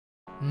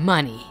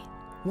Money.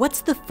 What's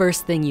the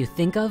first thing you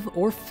think of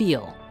or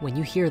feel when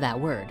you hear that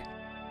word?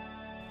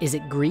 Is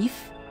it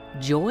grief,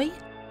 joy,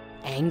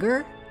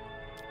 anger?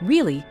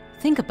 Really,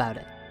 think about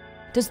it.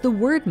 Does the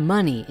word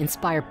money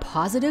inspire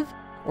positive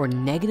or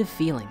negative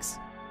feelings?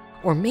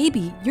 Or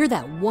maybe you're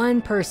that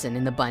one person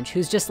in the bunch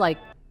who's just like,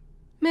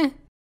 meh.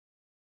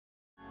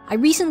 I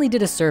recently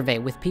did a survey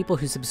with people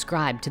who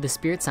subscribed to the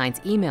Spirit Science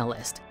email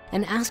list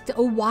and asked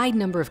a wide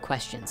number of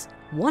questions,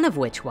 one of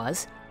which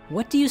was,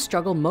 what do you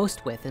struggle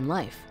most with in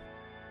life?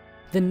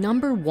 The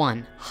number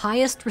one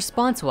highest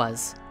response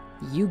was,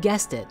 you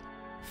guessed it,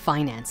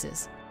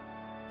 finances.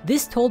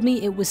 This told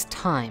me it was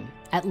time,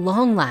 at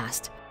long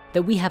last,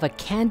 that we have a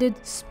candid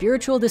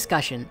spiritual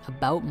discussion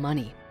about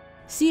money.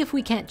 See if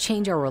we can't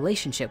change our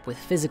relationship with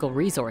physical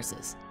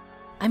resources.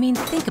 I mean,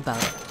 think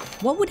about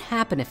it. What would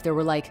happen if there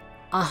were like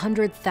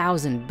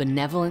 100,000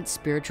 benevolent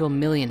spiritual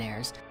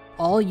millionaires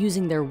all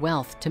using their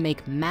wealth to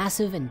make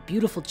massive and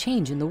beautiful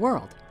change in the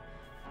world?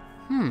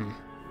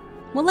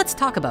 Well, let's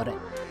talk about it.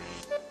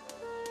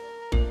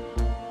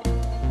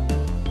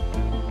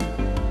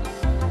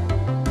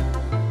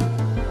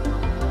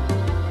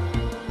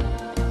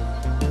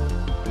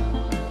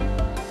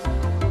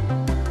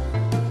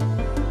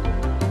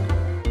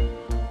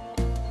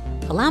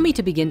 Allow me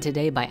to begin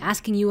today by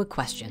asking you a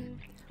question.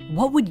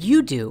 What would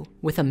you do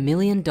with $1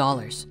 million?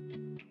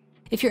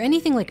 If you're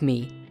anything like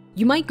me,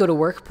 you might go to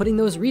work putting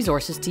those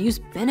resources to use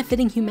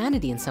benefiting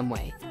humanity in some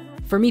way.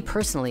 For me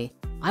personally,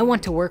 I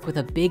want to work with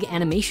a big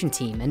animation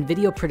team and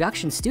video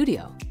production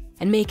studio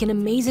and make an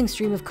amazing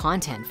stream of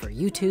content for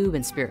YouTube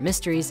and Spirit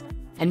Mysteries,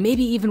 and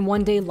maybe even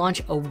one day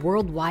launch a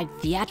worldwide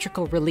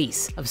theatrical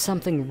release of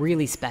something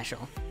really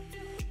special.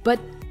 But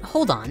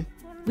hold on,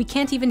 we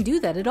can't even do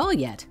that at all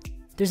yet.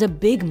 There's a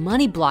big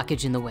money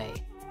blockage in the way.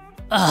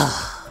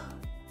 Ugh.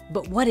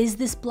 But what is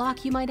this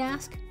block, you might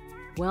ask?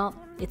 Well,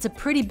 it's a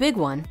pretty big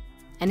one,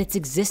 and it's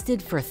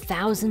existed for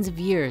thousands of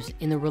years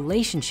in the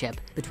relationship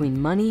between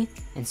money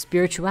and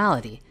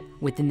spirituality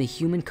within the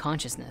human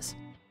consciousness.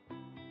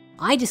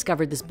 I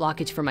discovered this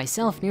blockage for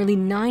myself nearly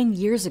 9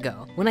 years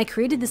ago when I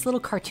created this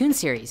little cartoon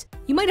series.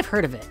 You might have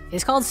heard of it.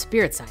 It's called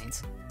Spirit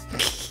Science.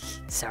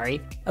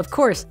 Sorry. Of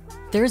course,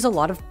 there's a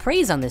lot of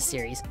praise on this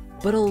series,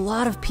 but a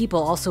lot of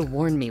people also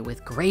warned me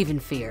with graven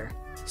fear.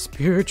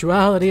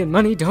 Spirituality and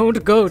money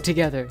don't go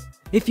together.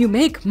 If you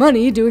make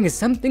money doing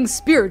something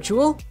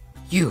spiritual,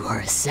 you are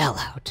a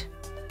sellout.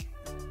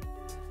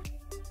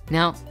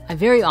 Now, I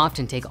very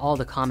often take all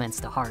the comments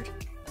to heart,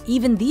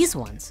 even these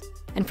ones.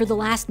 And for the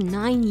last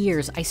 9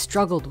 years, I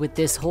struggled with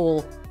this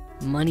whole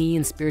money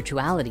and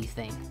spirituality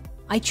thing.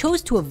 I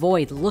chose to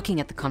avoid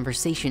looking at the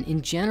conversation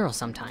in general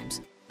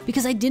sometimes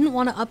because I didn't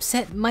want to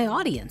upset my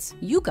audience,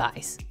 you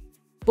guys.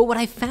 But what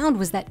I found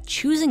was that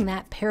choosing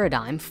that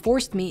paradigm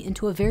forced me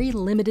into a very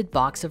limited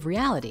box of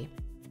reality.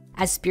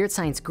 As Spirit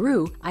Science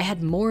grew, I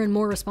had more and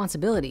more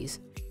responsibilities,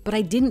 but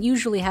I didn't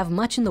usually have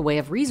much in the way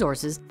of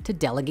resources to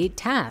delegate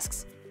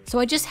tasks. So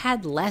I just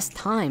had less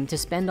time to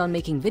spend on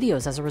making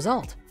videos as a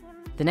result.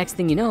 The next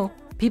thing you know,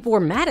 people were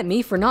mad at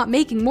me for not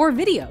making more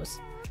videos.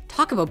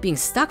 Talk about being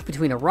stuck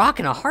between a rock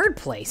and a hard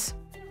place.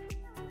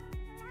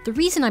 The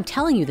reason I'm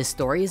telling you this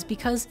story is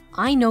because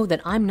I know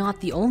that I'm not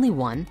the only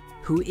one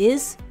who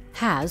is,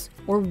 has,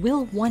 or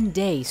will one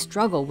day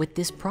struggle with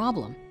this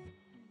problem.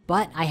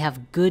 But I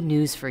have good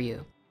news for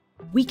you.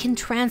 We can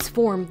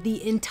transform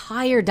the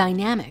entire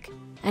dynamic,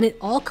 and it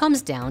all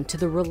comes down to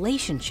the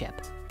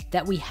relationship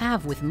that we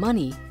have with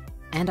money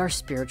and our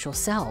spiritual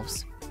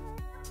selves.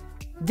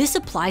 This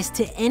applies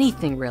to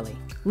anything really.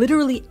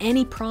 Literally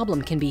any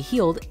problem can be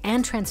healed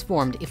and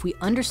transformed if we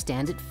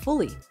understand it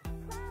fully.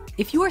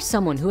 If you are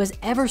someone who has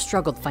ever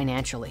struggled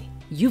financially,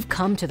 you've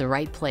come to the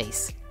right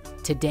place.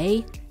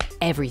 Today,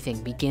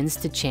 everything begins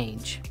to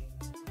change.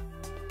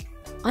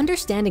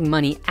 Understanding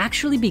money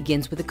actually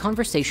begins with a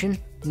conversation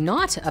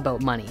not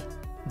about money,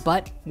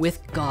 but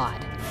with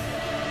God.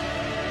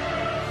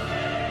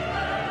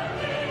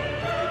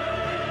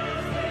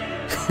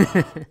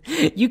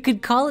 You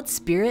could call it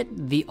spirit,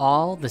 the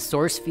all, the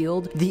source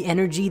field, the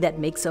energy that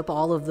makes up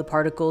all of the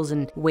particles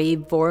and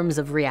waveforms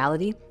of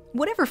reality,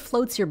 whatever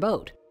floats your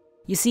boat.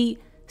 You see,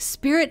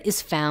 spirit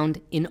is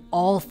found in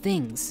all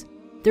things.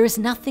 There is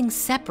nothing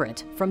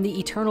separate from the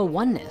eternal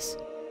oneness.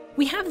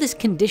 We have this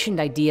conditioned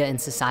idea in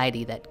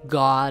society that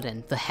God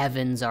and the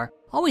heavens are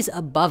always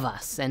above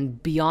us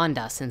and beyond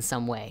us in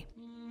some way.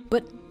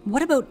 But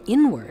what about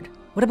inward?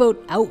 What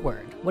about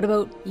outward? What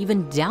about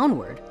even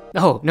downward?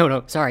 Oh,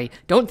 no, sorry,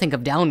 don't think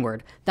of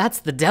downward. That's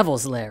the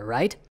devil's lair,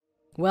 right?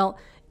 Well,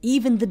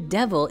 even the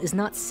devil is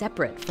not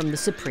separate from the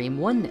supreme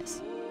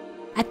oneness.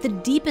 At the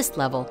deepest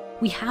level,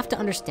 we have to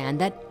understand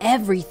that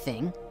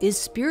everything is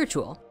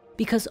spiritual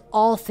because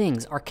all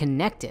things are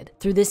connected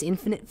through this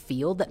infinite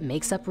field that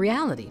makes up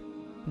reality.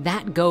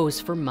 That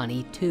goes for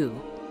money too.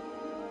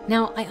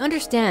 Now, I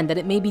understand that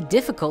it may be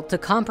difficult to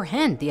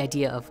comprehend the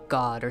idea of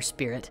God or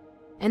spirit,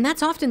 and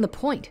that's often the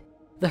point.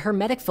 The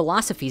Hermetic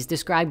philosophies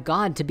describe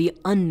God to be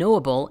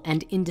unknowable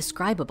and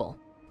indescribable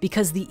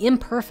because the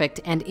imperfect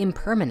and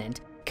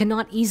impermanent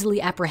cannot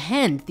easily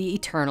apprehend the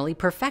eternally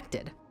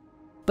perfected.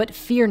 But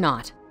fear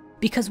not,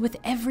 because with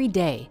every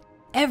day,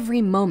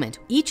 every moment,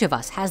 each of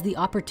us has the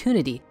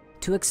opportunity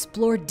to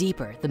explore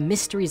deeper the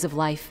mysteries of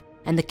life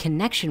and the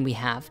connection we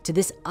have to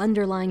this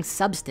underlying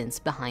substance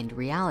behind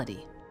reality.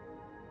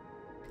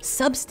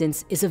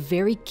 Substance is a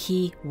very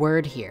key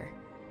word here.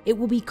 It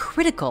will be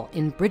critical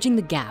in bridging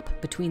the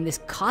gap between this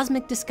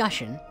cosmic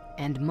discussion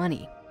and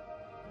money.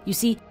 You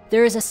see,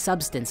 there is a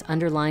substance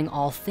underlying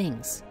all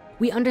things.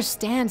 We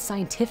understand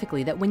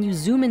scientifically that when you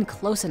zoom in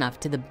close enough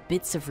to the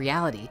bits of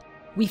reality,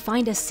 we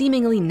find a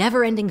seemingly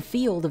never-ending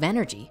field of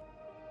energy.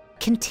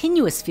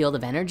 Continuous field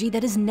of energy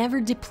that is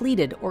never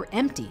depleted or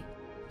empty.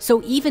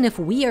 So even if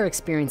we are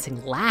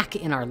experiencing lack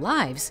in our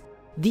lives,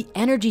 the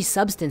energy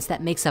substance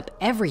that makes up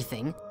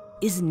everything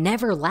is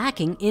never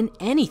lacking in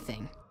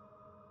anything.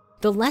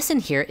 The lesson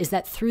here is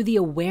that through the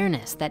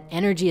awareness that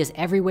energy is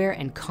everywhere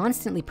and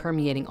constantly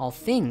permeating all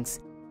things,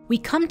 we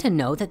come to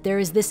know that there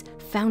is this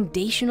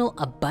foundational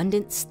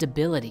abundant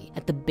stability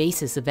at the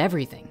basis of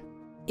everything.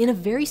 In a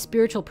very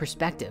spiritual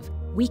perspective,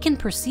 we can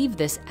perceive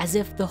this as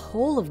if the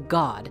whole of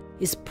God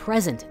is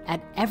present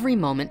at every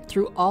moment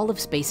through all of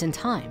space and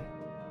time.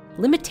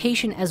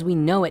 Limitation as we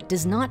know it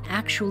does not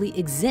actually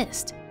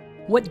exist.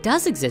 What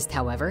does exist,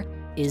 however,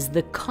 is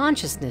the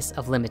consciousness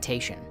of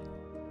limitation.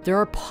 There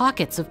are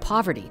pockets of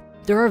poverty.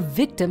 There are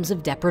victims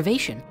of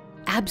deprivation,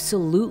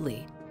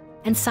 absolutely.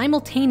 And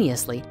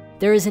simultaneously,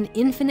 there is an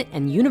infinite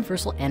and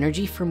universal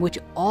energy from which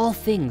all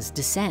things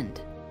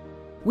descend.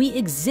 We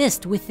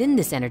exist within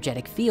this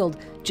energetic field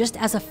just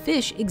as a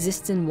fish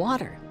exists in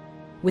water.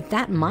 With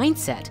that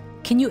mindset,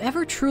 can you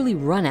ever truly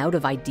run out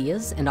of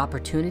ideas and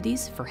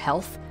opportunities for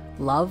health,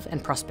 love,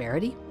 and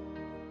prosperity?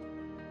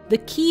 The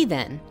key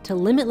then to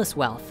limitless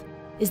wealth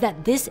is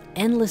that this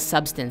endless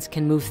substance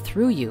can move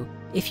through you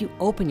if you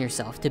open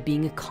yourself to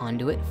being a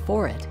conduit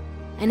for it.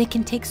 And it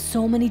can take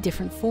so many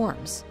different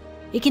forms.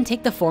 It can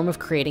take the form of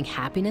creating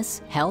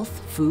happiness,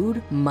 health,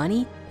 food,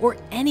 money, or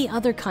any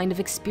other kind of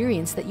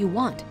experience that you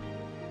want.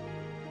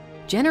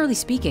 Generally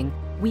speaking,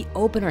 we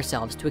open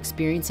ourselves to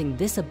experiencing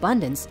this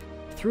abundance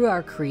through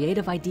our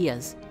creative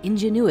ideas,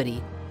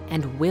 ingenuity,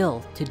 and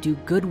will to do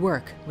good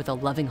work with a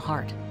loving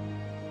heart.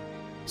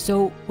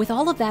 So with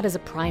all of that as a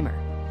primer,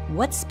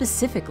 what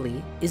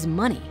specifically is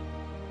money?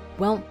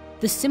 Well,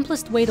 the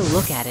simplest way to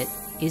look at it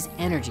is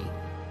energy,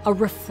 a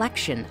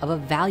reflection of a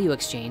value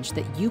exchange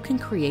that you can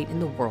create in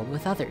the world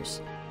with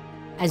others.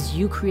 As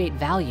you create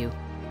value,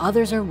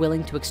 others are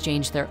willing to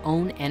exchange their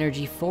own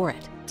energy for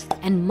it,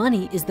 and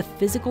money is the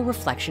physical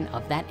reflection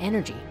of that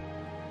energy.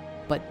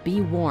 But be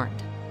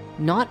warned,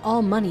 not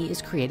all money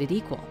is created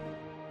equal.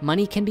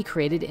 Money can be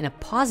created in a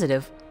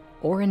positive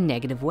or a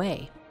negative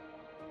way.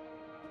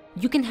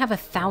 You can have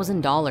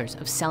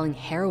 $1,000 of selling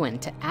heroin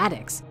to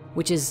addicts,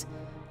 which is,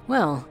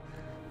 well,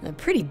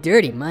 pretty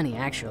dirty money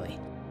actually.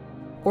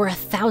 Or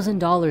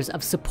 $1,000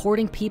 of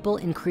supporting people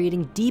in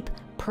creating deep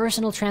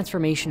personal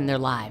transformation in their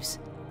lives.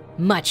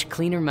 Much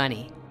cleaner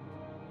money.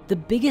 The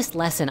biggest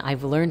lesson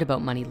I've learned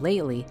about money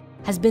lately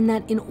has been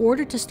that in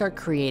order to start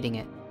creating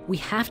it, we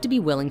have to be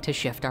willing to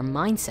shift our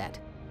mindset,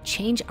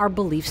 change our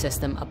belief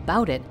system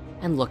about it,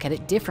 and look at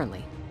it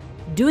differently.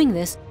 Doing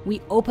this,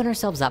 we open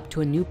ourselves up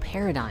to a new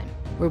paradigm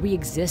where we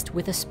exist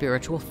with a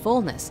spiritual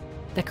fullness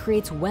that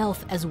creates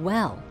wealth as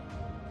well.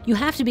 You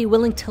have to be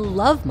willing to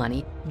love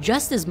money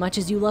just as much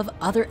as you love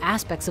other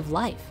aspects of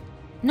life.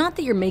 Not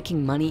that you're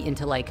making money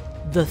into like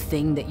the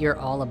thing that you're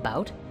all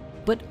about,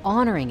 but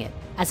honoring it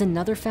as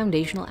another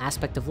foundational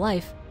aspect of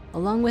life,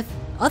 along with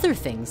other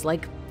things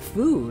like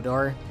food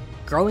or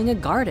growing a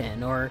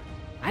garden or,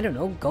 I don't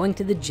know, going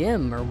to the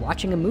gym or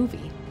watching a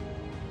movie.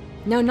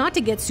 Now, not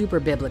to get super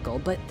biblical,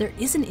 but there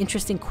is an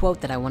interesting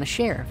quote that I want to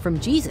share from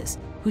Jesus,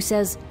 who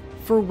says,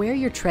 "For where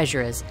your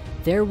treasure is,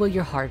 there will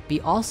your heart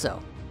be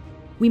also."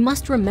 We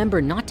must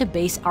remember not to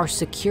base our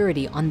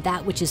security on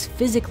that which is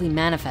physically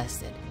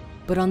manifested,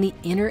 but on the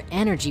inner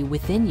energy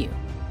within you.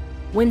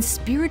 When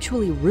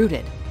spiritually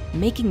rooted,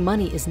 making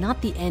money is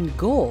not the end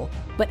goal,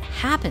 but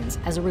happens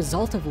as a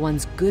result of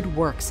one's good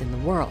works in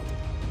the world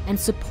and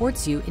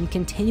supports you in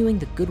continuing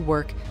the good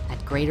work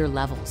at greater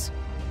levels.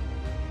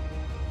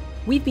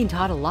 We've been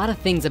taught a lot of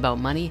things about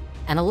money,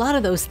 and a lot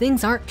of those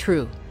things aren't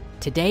true.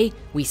 Today,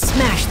 we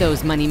smash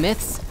those money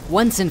myths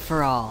once and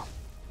for all.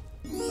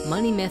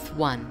 Money myth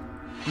 1.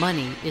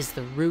 Money is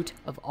the root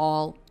of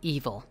all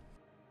evil.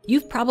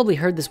 You've probably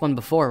heard this one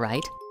before,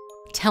 right?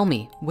 Tell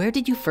me, where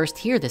did you first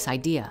hear this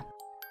idea?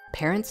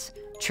 Parents,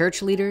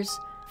 church leaders,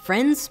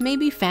 friends,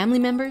 maybe family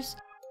members?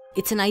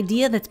 It's an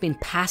idea that's been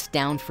passed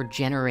down for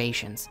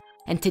generations,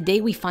 and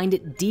today we find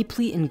it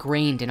deeply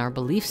ingrained in our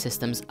belief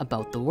systems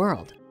about the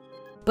world.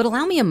 But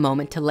allow me a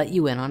moment to let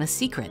you in on a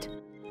secret.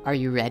 Are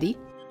you ready?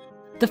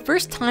 The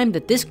first time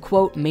that this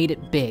quote made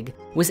it big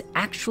was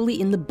actually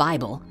in the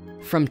Bible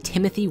from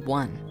Timothy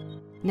 1.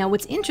 Now,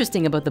 what's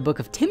interesting about the book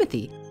of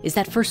Timothy is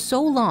that for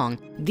so long,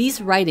 these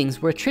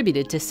writings were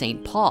attributed to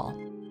St. Paul.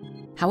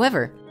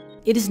 However,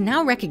 it is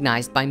now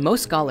recognized by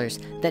most scholars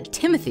that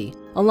Timothy,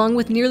 along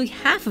with nearly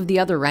half of the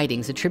other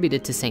writings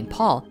attributed to St.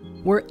 Paul,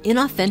 were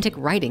inauthentic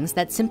writings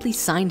that simply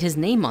signed his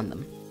name on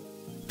them.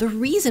 The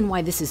reason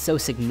why this is so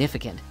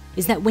significant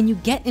is that when you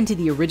get into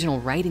the original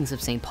writings of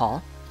St.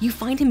 Paul, you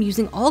find him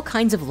using all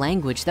kinds of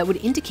language that would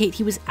indicate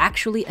he was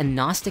actually a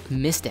Gnostic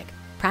mystic,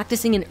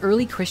 practicing an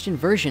early Christian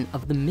version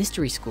of the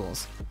mystery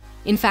schools.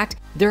 In fact,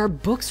 there are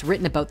books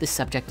written about this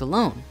subject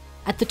alone.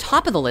 At the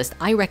top of the list,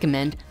 I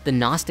recommend The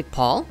Gnostic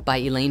Paul by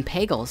Elaine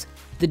Pagels,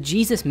 The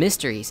Jesus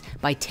Mysteries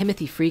by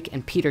Timothy Freak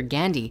and Peter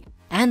Gandy,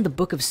 and The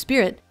Book of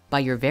Spirit by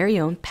your very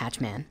own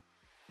Patchman.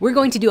 We're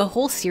going to do a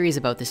whole series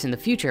about this in the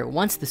future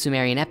once the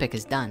Sumerian epic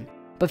is done.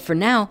 But for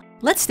now,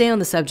 let's stay on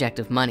the subject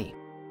of money.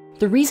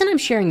 The reason I'm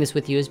sharing this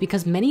with you is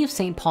because many of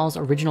St. Paul's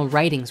original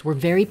writings were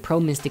very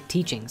pro-mystic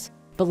teachings.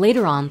 But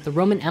later on, the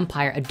Roman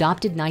Empire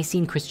adopted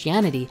Nicene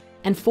Christianity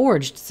and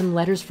forged some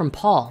letters from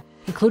Paul,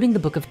 including the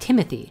book of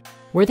Timothy,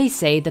 where they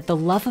say that the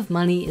love of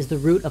money is the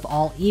root of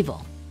all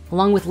evil,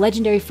 along with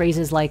legendary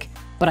phrases like,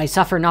 "But I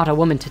suffer not a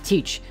woman to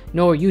teach,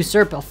 nor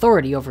usurp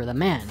authority over the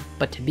man,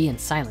 but to be in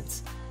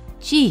silence."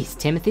 Geez,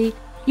 Timothy,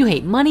 you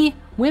hate money,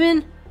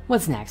 women,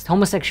 what's next,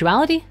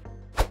 homosexuality?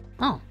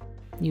 Oh,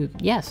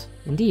 yes,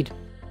 indeed.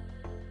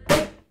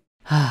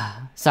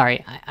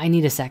 Sorry, I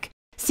need a sec.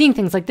 Seeing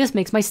things like this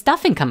makes my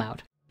stuffing come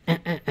out.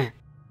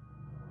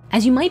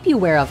 As you might be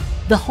aware of,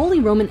 the Holy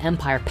Roman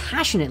Empire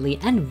passionately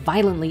and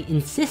violently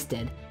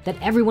insisted that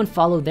everyone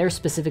follow their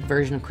specific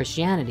version of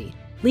Christianity,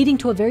 leading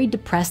to a very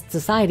depressed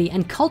society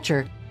and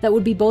culture that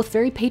would be both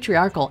very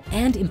patriarchal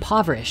and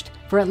impoverished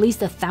for at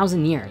least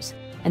 1,000 years.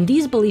 And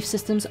these belief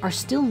systems are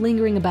still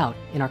lingering about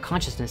in our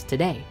consciousness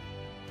today.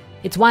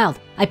 It's wild.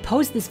 I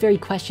posed this very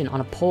question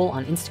on a poll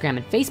on Instagram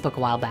and Facebook a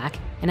while back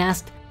and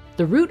asked,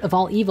 the root of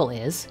all evil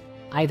is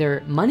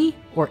either money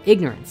or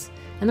ignorance.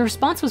 And the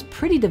response was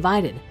pretty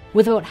divided,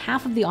 with about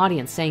half of the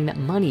audience saying that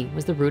money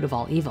was the root of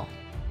all evil.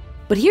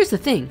 But here's the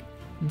thing,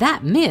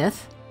 that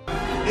myth,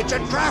 it's a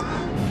trap.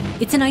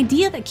 It's an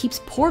idea that keeps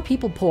poor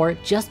people poor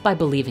just by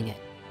believing it.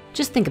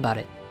 Just think about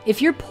it.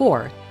 If you're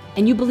poor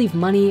and you believe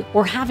money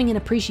or having an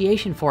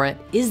appreciation for it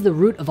is the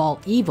root of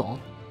all evil,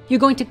 you're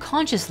going to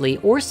consciously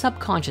or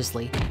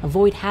subconsciously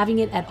avoid having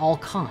it at all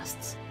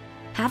costs.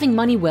 Having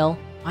money will,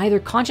 either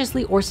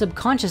consciously or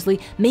subconsciously,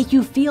 make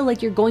you feel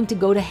like you're going to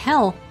go to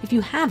hell if you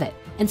have it,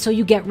 and so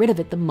you get rid of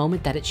it the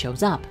moment that it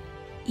shows up.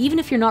 Even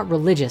if you're not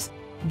religious,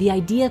 the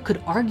idea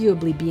could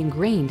arguably be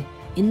ingrained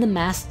in the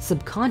mass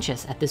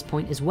subconscious at this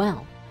point as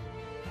well.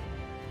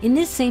 In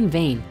this same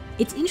vein,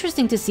 it's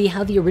interesting to see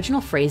how the original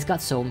phrase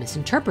got so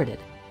misinterpreted.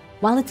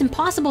 While it's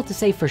impossible to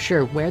say for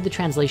sure where the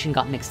translation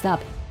got mixed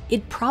up,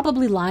 it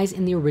probably lies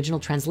in the original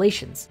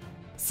translations.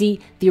 See,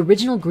 the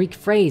original Greek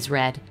phrase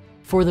read,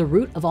 "For the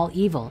root of all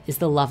evil is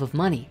the love of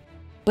money."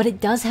 But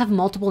it does have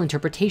multiple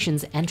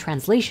interpretations and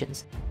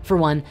translations. For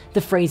one,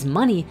 the phrase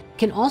money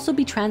can also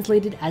be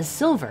translated as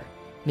silver.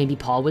 Maybe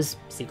Paul was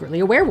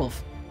secretly a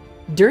werewolf.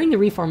 During the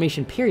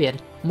Reformation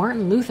period,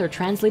 Martin Luther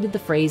translated the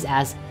phrase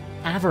as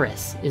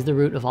avarice is the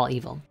root of all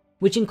evil,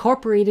 which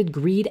incorporated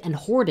greed and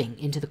hoarding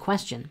into the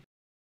question.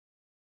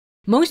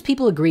 Most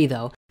people agree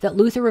though that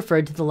Luther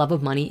referred to the love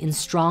of money in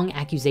strong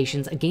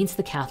accusations against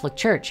the Catholic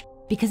Church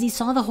because he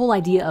saw the whole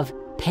idea of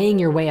paying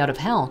your way out of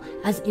hell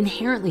as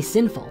inherently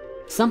sinful,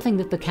 something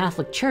that the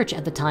Catholic Church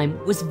at the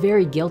time was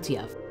very guilty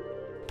of.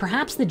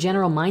 Perhaps the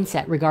general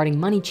mindset regarding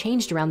money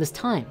changed around this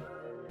time.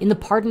 In the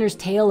Pardoner's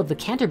Tale of the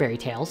Canterbury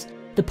Tales,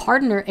 the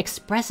pardoner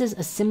expresses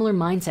a similar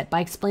mindset by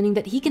explaining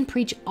that he can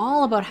preach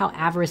all about how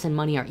avarice and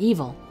money are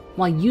evil,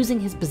 while using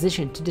his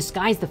position to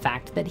disguise the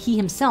fact that he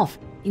himself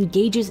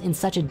engages in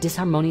such a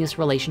disharmonious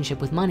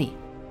relationship with money.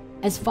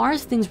 As far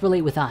as things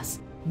relate with us,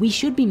 we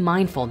should be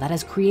mindful that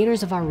as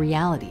creators of our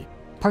reality,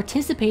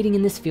 participating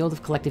in this field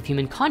of collective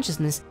human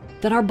consciousness,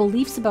 that our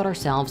beliefs about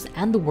ourselves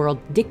and the world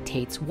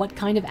dictates what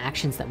kind of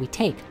actions that we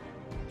take.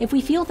 If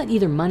we feel that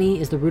either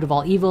money is the root of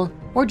all evil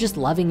or just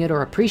loving it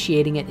or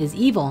appreciating it is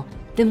evil,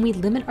 then we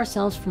limit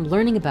ourselves from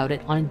learning about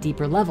it on a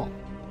deeper level.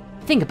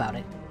 Think about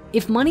it.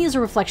 If money is a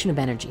reflection of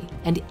energy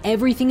and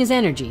everything is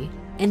energy,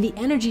 and the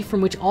energy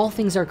from which all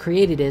things are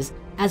created is,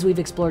 as we've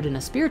explored in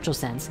a spiritual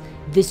sense,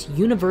 this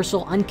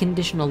universal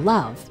unconditional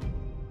love,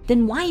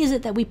 then why is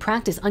it that we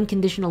practice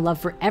unconditional love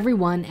for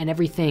everyone and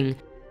everything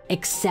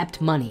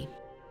except money?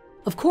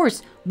 Of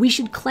course, we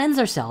should cleanse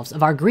ourselves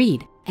of our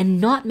greed and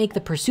not make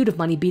the pursuit of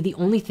money be the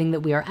only thing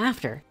that we are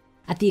after,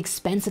 at the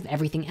expense of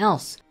everything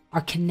else,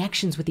 our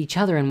connections with each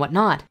other and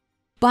whatnot.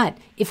 But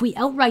if we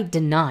outright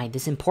deny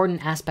this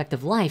important aspect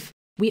of life,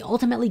 we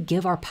ultimately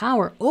give our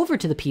power over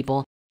to the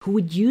people who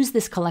would use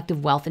this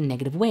collective wealth in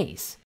negative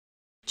ways.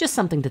 Just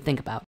something to think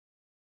about.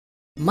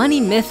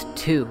 Money myth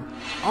 2,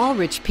 all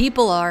rich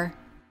people are...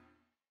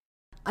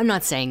 I'm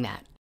not saying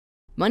that.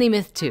 Money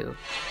myth 2,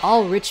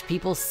 all rich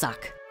people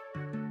suck.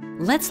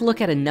 Let's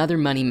look at another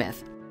money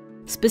myth,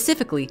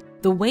 specifically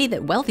the way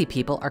that wealthy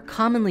people are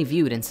commonly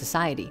viewed in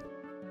society.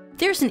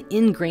 There's an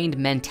ingrained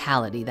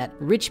mentality that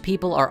rich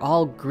people are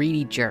all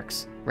greedy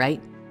jerks,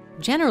 right?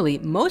 Generally,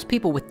 most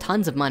people with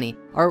tons of money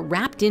are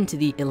wrapped into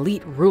the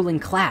elite ruling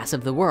class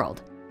of the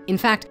world. In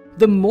fact,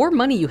 the more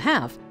money you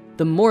have,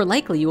 the more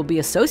likely you will be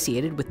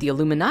associated with the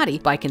Illuminati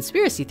by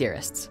conspiracy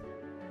theorists.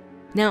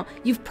 Now,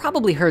 you've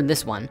probably heard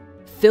this one.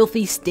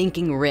 filthy,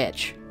 stinking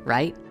rich,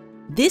 right?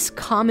 This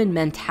common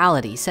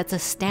mentality sets a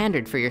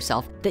standard for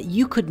yourself that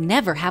you could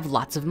never have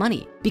lots of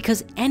money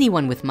because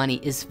anyone with money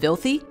is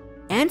filthy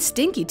and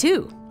stinky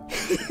too.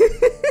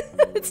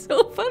 It's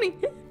so funny.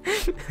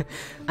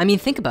 I mean,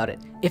 think about it.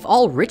 If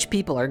all rich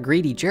people are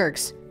greedy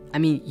jerks, I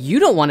mean, you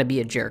don't want to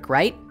be a jerk,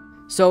 right?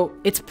 So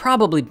it's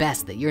probably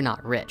best that you're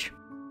not rich.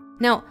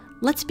 Now,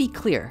 let's be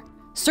clear.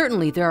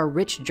 Certainly there are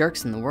rich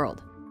jerks in the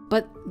world,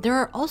 but there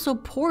are also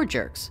poor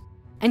jerks.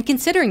 And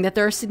considering that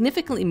there are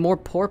significantly more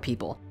poor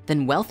people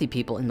than wealthy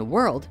people in the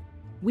world,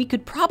 we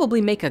could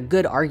probably make a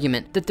good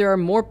argument that there are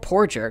more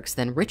poor jerks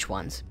than rich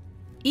ones.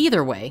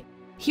 Either way,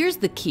 here's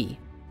the key.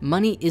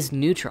 Money is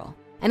neutral,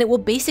 and it will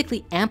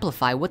basically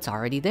amplify what's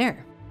already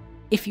there.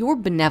 If you're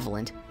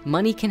benevolent,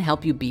 money can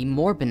help you be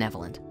more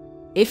benevolent.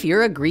 If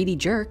you're a greedy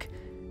jerk,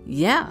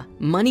 yeah,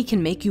 money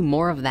can make you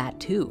more of that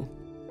too.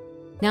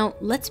 Now,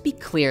 let's be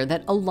clear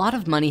that a lot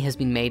of money has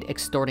been made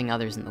extorting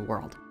others in the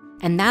world,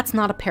 and that's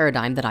not a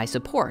paradigm that I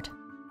support.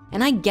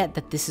 And I get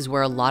that this is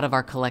where a lot of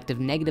our collective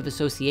negative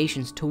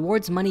associations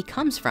towards money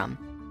comes from,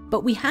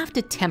 but we have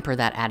to temper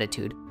that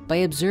attitude by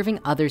observing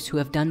others who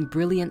have done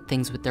brilliant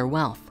things with their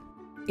wealth.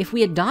 If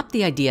we adopt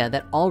the idea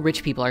that all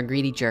rich people are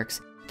greedy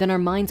jerks, then our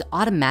minds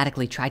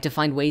automatically try to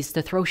find ways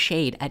to throw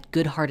shade at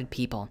good-hearted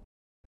people.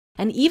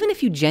 And even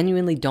if you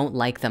genuinely don't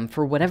like them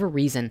for whatever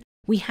reason,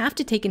 we have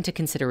to take into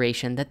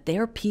consideration that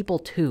they're people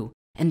too,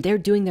 and they're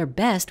doing their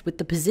best with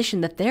the position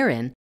that they're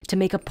in to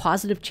make a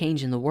positive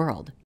change in the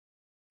world.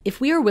 If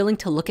we are willing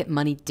to look at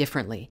money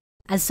differently,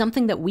 as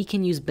something that we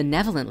can use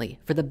benevolently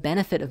for the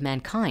benefit of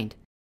mankind,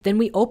 then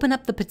we open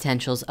up the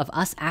potentials of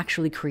us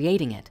actually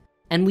creating it,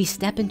 and we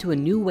step into a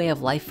new way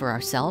of life for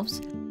ourselves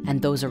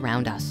and those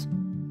around us.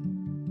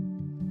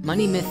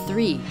 Money myth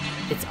 3,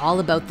 it's all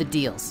about the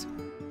deals.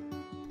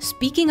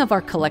 Speaking of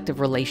our collective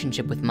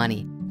relationship with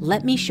money,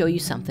 let me show you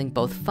something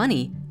both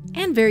funny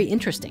and very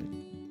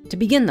interesting. To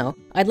begin though,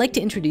 I'd like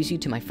to introduce you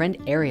to my friend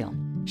Ariel.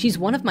 She's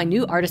one of my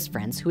new artist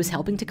friends who is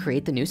helping to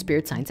create the new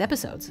Spirit Science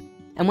episodes.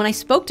 And when I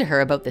spoke to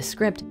her about this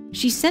script,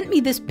 she sent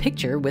me this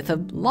picture with a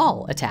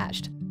lol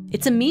attached.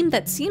 It's a meme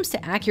that seems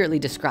to accurately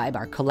describe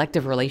our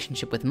collective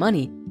relationship with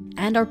money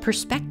and our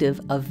perspective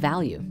of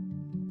value.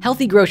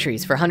 Healthy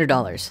groceries for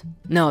 $100.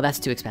 No, that's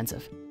too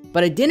expensive.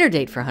 But a dinner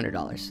date for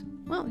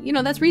 $100. Well, you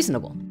know, that's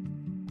reasonable.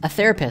 A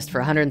therapist for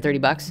 130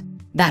 bucks?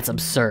 That's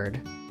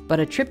absurd. But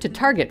a trip to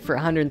Target for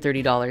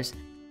 $130?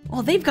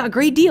 Well, they've got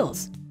great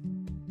deals.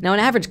 Now, an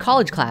average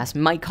college class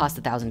might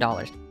cost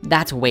 $1,000.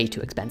 That's way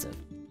too expensive.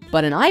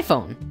 But an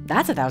iPhone,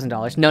 that's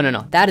 $1,000.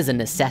 No, that is a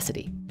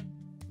necessity.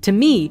 To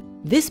me,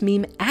 this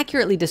meme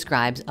accurately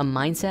describes a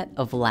mindset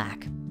of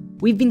lack.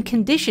 We've been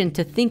conditioned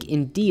to think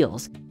in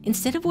deals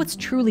instead of what's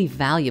truly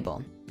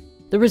valuable.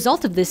 The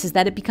result of this is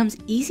that it becomes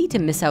easy to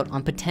miss out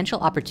on potential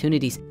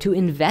opportunities to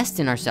invest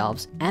in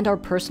ourselves and our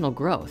personal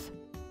growth.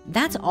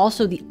 That's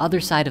also the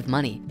other side of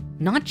money,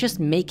 not just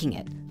making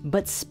it,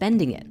 but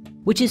spending it,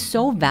 which is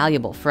so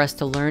valuable for us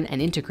to learn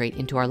and integrate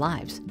into our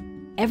lives.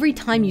 Every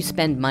time you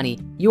spend money,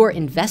 you are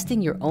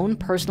investing your own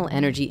personal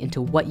energy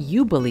into what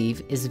you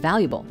believe is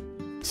valuable.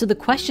 So the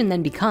question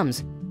then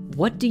becomes,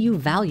 what do you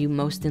value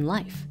most in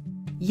life?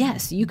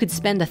 Yes, you could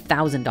spend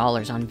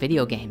 $1,000 on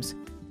video games,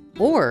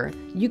 or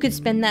you could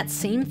spend that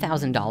same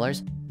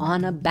 $1,000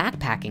 on a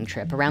backpacking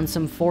trip around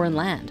some foreign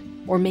land,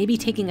 or maybe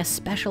taking a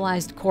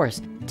specialized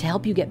course to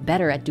help you get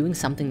better at doing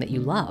something that you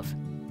love.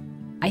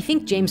 I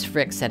think James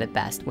Frick said it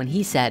best when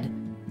he said,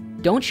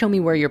 "Don't show me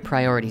where your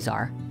priorities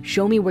are,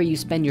 show me where you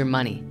spend your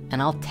money,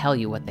 and I'll tell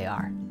you what they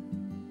are."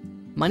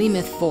 Money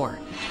myth 4,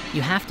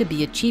 you have to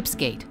be a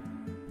cheapskate.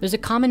 There's a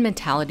common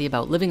mentality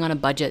about living on a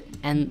budget,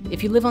 and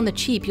if you live on the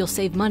cheap, you'll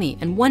save money,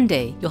 and one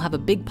day you'll have a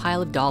big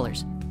pile of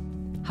dollars.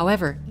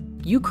 However,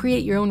 you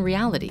create your own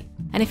reality,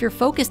 and if you're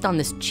focused on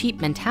this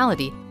cheap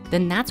mentality,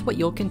 then that's what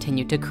you'll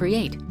continue to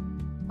create.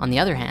 On the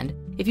other hand,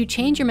 if you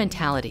change your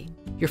mentality,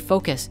 your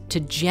focus to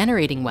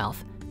generating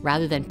wealth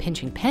rather than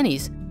pinching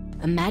pennies,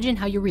 imagine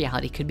how your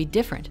reality could be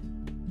different.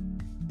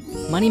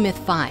 Money myth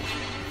 5,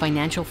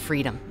 financial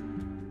freedom.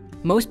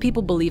 Most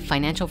people believe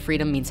financial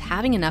freedom means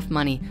having enough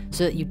money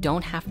so that you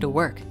don't have to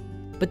work.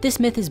 But this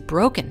myth is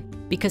broken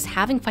because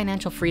having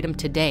financial freedom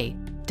today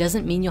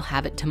doesn't mean you'll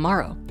have it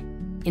tomorrow.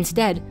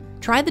 Instead,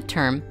 try the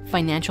term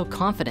financial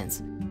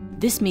confidence.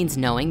 This means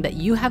knowing that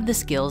you have the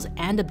skills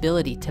and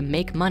ability to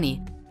make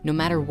money no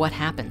matter what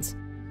happens.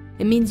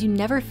 It means you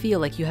never feel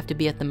like you have to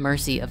be at the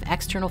mercy of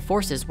external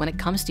forces when it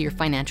comes to your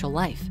financial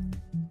life.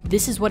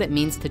 This is what it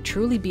means to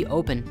truly be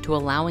open to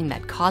allowing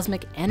that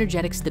cosmic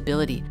energetic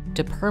stability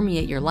to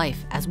permeate your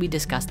life, as we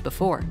discussed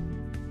before.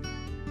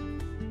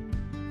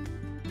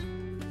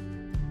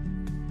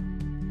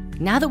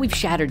 Now that we've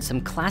shattered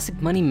some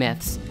classic money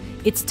myths,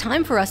 it's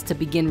time for us to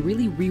begin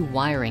really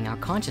rewiring our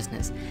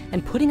consciousness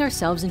and putting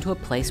ourselves into a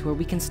place where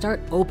we can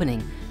start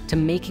opening to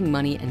making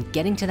money and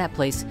getting to that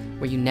place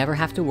where you never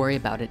have to worry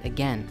about it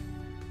again.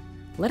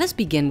 Let us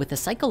begin with a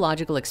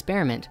psychological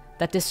experiment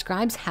that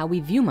describes how we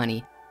view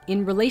money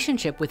in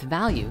relationship with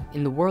value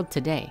in the world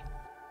today.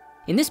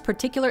 In this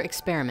particular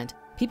experiment,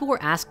 people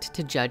were asked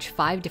to judge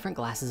 5 different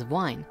glasses of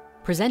wine,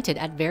 presented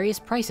at various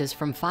prices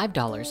from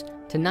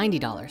 $5 to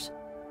 $90.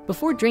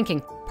 Before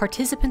drinking,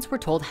 participants were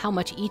told how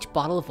much each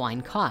bottle of wine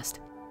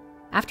cost.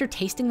 After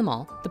tasting them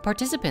all, the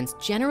participants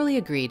generally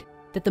agreed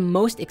that the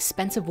most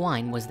expensive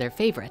wine was their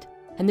favorite,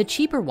 and the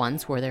cheaper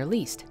ones were their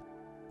least.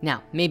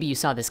 Now, maybe you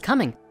saw this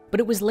coming,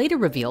 but it was later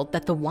revealed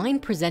that the wine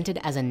presented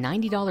as a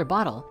 $90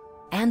 bottle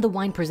and the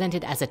wine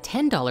presented as a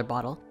 $10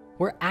 bottle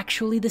were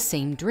actually the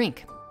same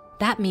drink.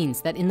 That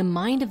means that in the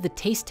mind of the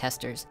taste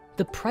testers,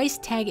 the price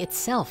tag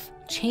itself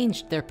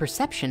changed their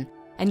perception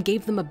and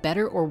gave them a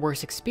better or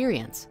worse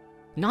experience.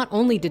 Not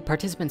only did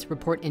participants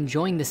report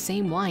enjoying the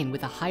same wine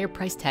with a higher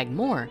price tag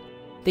more,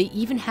 they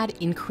even had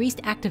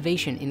increased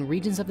activation in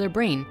regions of their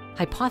brain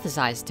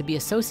hypothesized to be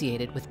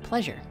associated with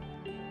pleasure.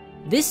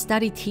 This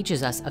study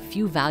teaches us a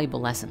few valuable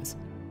lessons.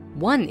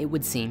 One, it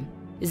would seem,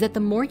 is that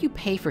the more you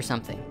pay for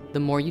something, the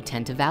more you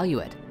tend to value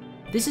it.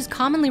 This is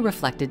commonly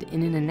reflected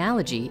in an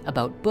analogy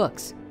about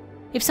books.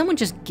 If someone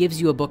just gives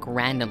you a book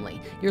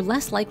randomly, you're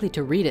less likely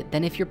to read it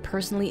than if you're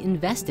personally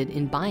invested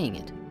in buying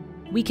it.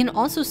 We can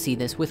also see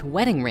this with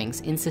wedding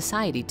rings in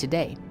society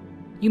today.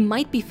 You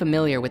might be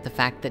familiar with the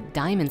fact that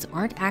diamonds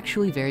aren't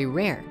actually very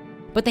rare,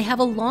 but they have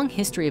a long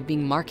history of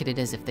being marketed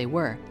as if they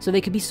were, so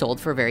they could be sold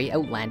for very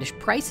outlandish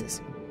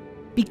prices.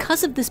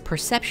 Because of this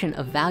perception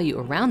of value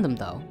around them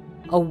though,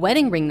 a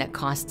wedding ring that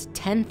costs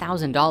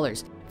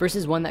 $10,000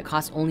 versus one that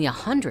costs only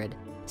 $100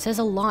 says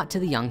a lot to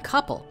the young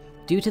couple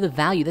due to the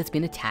value that's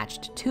been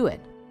attached to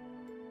it.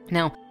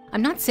 Now,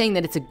 I'm not saying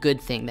that it's a good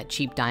thing that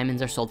cheap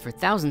diamonds are sold for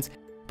thousands,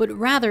 but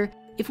rather,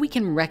 if we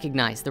can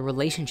recognize the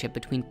relationship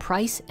between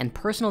price and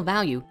personal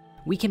value,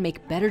 we can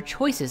make better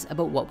choices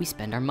about what we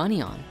spend our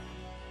money on.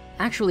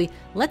 Actually,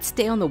 let's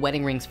stay on the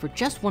wedding rings for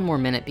just one more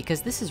minute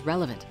because this is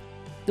relevant.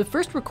 The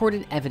first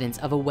recorded evidence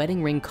of a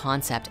wedding ring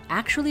concept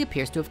actually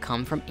appears to have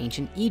come from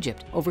ancient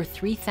Egypt over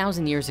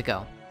 3,000 years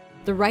ago.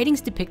 The writings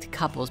depict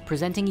couples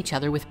presenting each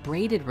other with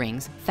braided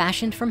rings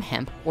fashioned from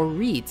hemp or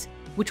reeds,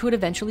 which would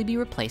eventually be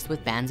replaced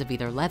with bands of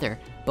either leather,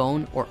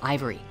 bone, or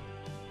ivory.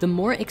 The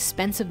more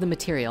expensive the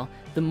material,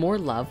 the more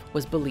love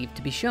was believed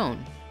to be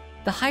shown.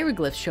 The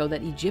hieroglyphs show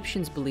that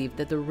Egyptians believed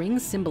that the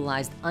rings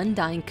symbolized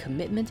undying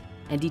commitment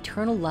and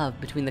eternal love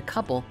between the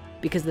couple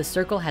because the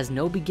circle has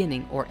no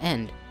beginning or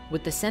end,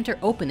 with the center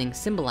opening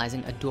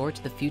symbolizing a door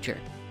to the future.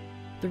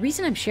 The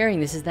reason I'm sharing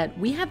this is that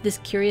we have this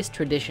curious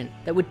tradition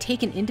that would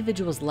take an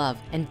individual's love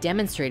and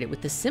demonstrate it with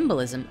the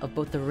symbolism of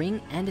both the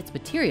ring and its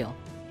material,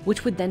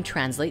 which would then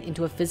translate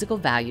into a physical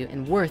value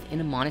and worth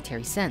in a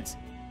monetary sense.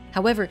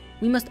 However,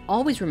 we must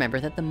always remember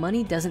that the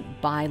money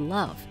doesn't buy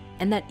love,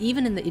 and that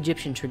even in the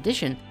Egyptian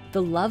tradition,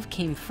 the love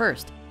came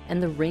first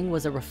and the ring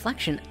was a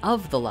reflection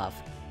of the love.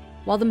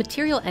 While the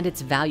material and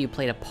its value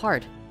played a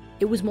part,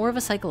 it was more of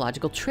a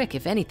psychological trick,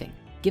 if anything,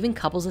 giving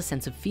couples a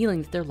sense of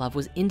feeling that their love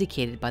was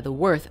indicated by the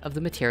worth of the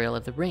material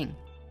of the ring.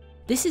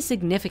 This is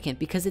significant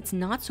because it's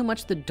not so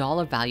much the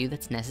dollar value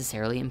that's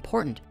necessarily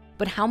important,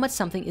 but how much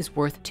something is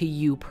worth to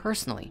you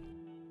personally.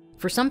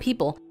 For some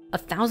people,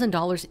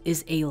 $1,000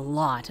 is a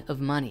lot of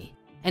money,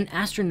 an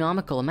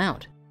astronomical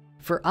amount.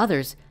 For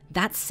others,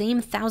 that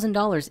same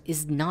 $1,000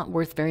 is not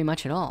worth very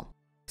much at all.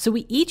 So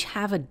we each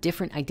have a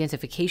different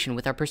identification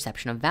with our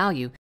perception of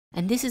value,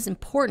 and this is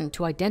important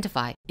to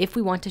identify if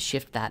we want to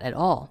shift that at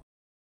all.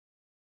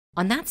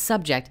 On that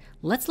subject,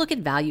 let's look at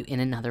value in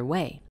another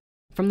way,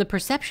 from the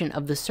perception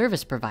of the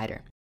service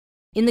provider.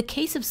 In the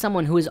case of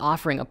someone who is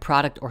offering a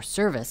product or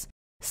service,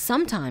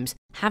 sometimes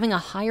having a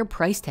higher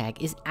price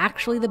tag is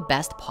actually the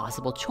best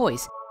possible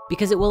choice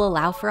because it will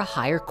allow for a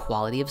higher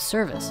quality of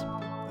service.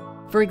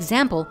 For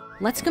example,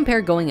 let's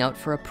compare going out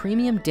for a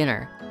premium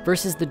dinner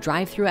versus the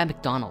drive-thru at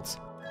McDonald's.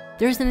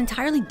 There's an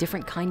entirely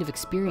different kind of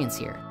experience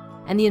here,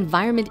 and the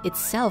environment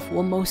itself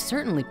will most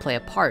certainly play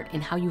a part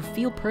in how you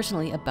feel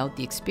personally about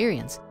the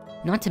experience,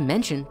 not to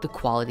mention the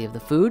quality of the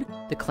food,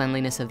 the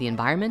cleanliness of the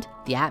environment,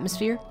 the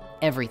atmosphere,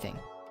 everything.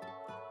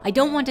 I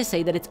don't want to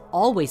say that it's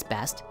always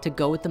best to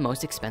go with the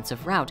most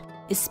expensive route,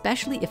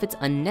 especially if it's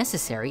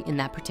unnecessary in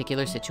that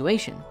particular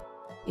situation.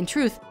 In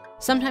truth,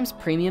 sometimes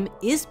premium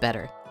is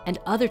better, and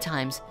other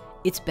times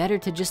it's better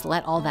to just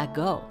let all that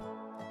go.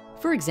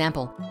 For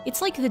example,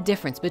 it's like the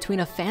difference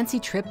between a fancy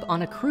trip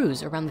on a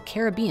cruise around the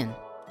Caribbean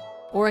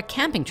or a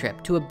camping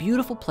trip to a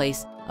beautiful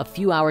place a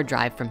few-hour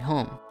drive from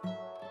home.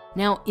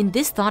 Now, in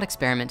this thought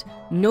experiment,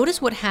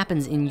 notice what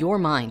happens in your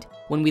mind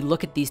when we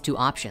look at these two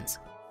options.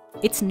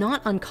 It's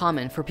not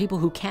uncommon for people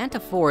who can't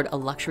afford a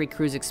luxury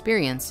cruise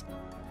experience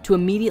to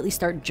immediately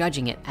start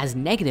judging it as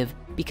negative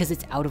because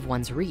it's out of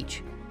one's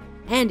reach.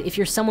 And if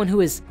you're someone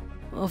who is,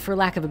 well, for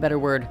lack of a better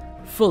word,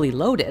 fully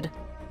loaded,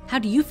 how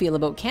do you feel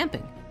about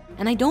camping?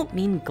 And I don't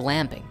mean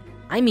glamping.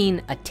 I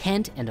mean a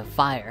tent and a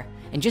fire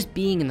and just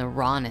being in the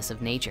rawness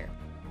of nature.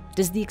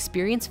 Does the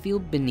experience feel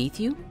beneath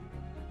you?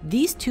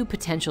 These two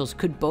potentials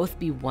could both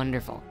be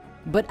wonderful,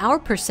 but our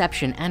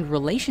perception and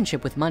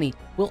relationship with money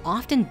will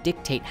often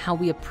dictate how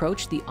we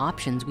approach the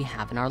options we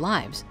have in our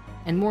lives,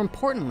 and more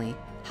importantly,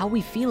 how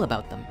we feel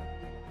about them.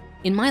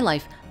 In my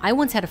life, I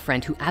once had a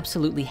friend who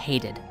absolutely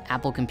hated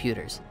Apple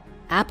computers.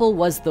 Apple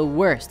was the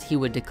worst, he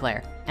would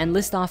declare, and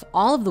list off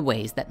all of the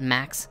ways that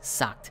Macs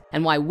sucked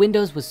and why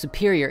Windows was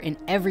superior in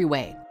every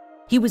way.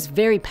 He was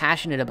very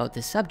passionate about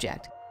this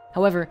subject.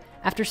 However,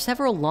 after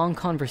several long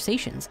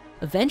conversations,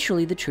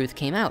 eventually the truth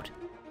came out.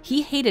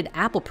 He hated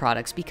Apple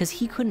products because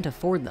he couldn't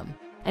afford them.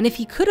 And if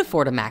he could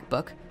afford a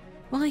MacBook,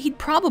 well, he'd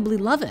probably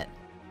love it.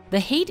 The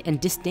hate and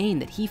disdain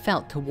that he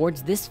felt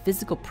towards this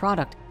physical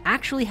product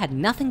actually had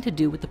nothing to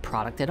do with the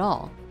product at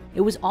all.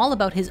 It was all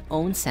about his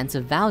own sense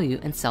of value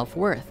and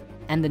self-worth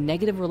and the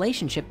negative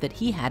relationship that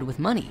he had with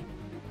money.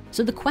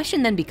 So the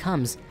question then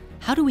becomes,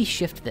 how do we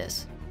shift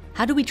this?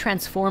 How do we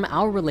transform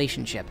our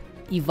relationship,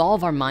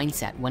 evolve our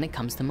mindset when it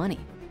comes to money?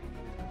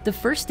 The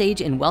first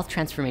stage in wealth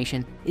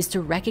transformation is to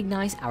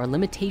recognize our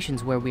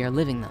limitations where we are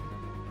living them.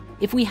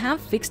 If we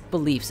have fixed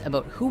beliefs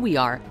about who we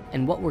are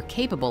and what we're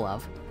capable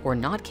of or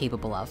not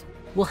capable of,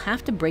 we'll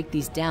have to break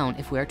these down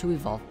if we are to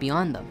evolve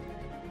beyond them.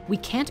 We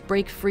can't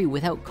break free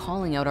without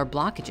calling out our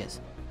blockages.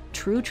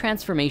 True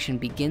transformation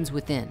begins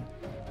within,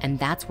 and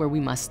that's where we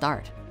must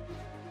start.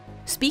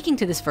 Speaking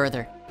to this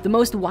further, the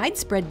most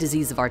widespread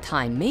disease of our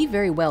time may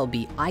very well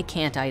be I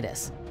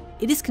can't-itis.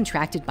 It is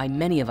contracted by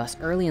many of us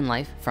early in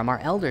life from our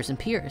elders and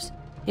peers.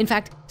 In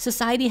fact,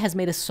 society has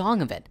made a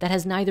song of it that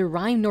has neither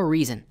rhyme nor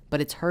reason,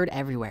 but it's heard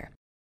everywhere.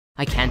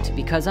 I can't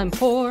because I'm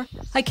poor.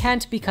 I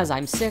can't because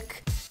I'm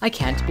sick. I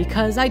can't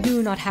because I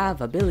do not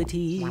have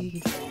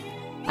ability.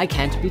 I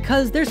can't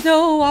because there's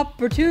no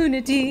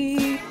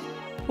opportunity.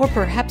 Or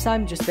perhaps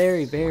I'm just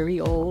very, very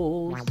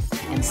old.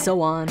 And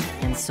so on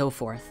and so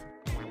forth.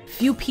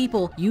 Few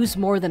people use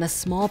more than a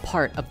small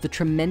part of the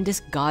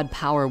tremendous God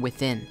power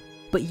within,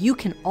 but you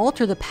can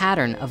alter the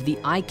pattern of the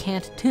I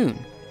can't tune.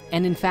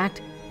 And in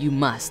fact, you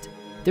must.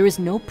 There is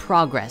no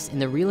progress in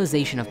the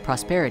realization of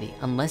prosperity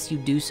unless you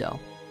do so.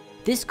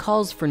 This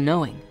calls for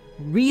knowing,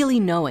 really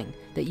knowing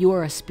that you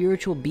are a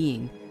spiritual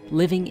being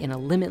living in a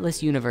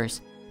limitless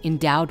universe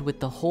endowed with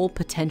the whole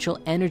potential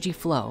energy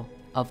flow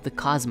of the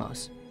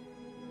cosmos.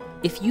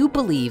 If you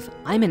believe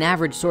I'm an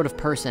average sort of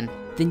person,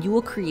 then you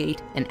will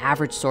create an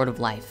average sort of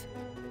life.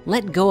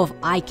 Let go of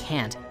I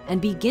can't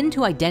and begin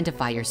to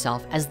identify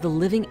yourself as the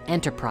living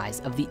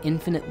enterprise of the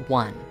infinite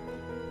one.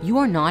 You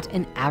are not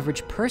an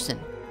average person.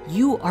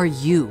 You are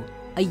you,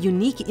 a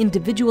unique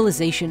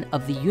individualization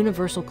of the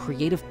universal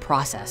creative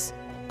process.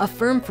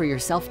 Affirm for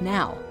yourself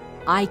now,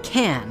 I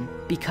can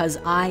because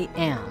I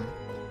am.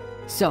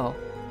 So,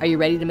 are you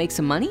ready to make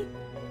some money?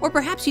 Or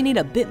perhaps you need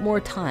a bit more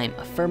time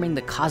affirming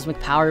the cosmic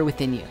power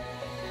within you.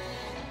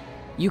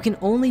 You can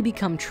only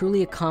become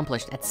truly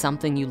accomplished at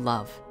something you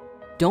love.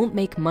 Don't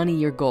make money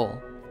your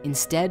goal.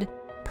 Instead,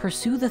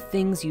 pursue the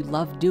things you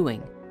love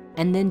doing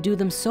and then do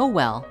them so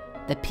well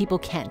that people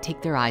can't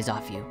take their eyes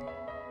off you.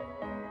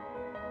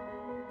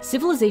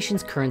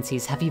 Civilizations'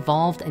 currencies have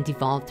evolved and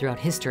devolved throughout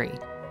history.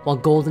 While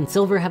gold and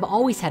silver have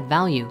always had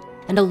value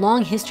and a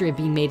long history of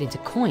being made into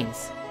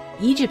coins,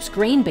 Egypt's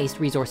grain-based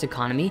resource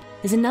economy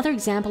is another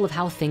example of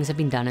how things have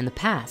been done in the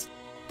past.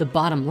 The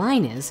bottom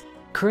line is,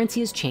 currency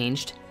has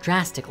changed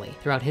drastically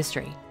throughout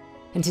history,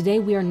 and today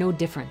we are no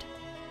different.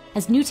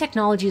 As new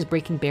technology is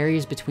breaking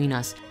barriers between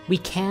us, we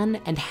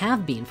can and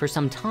have been for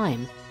some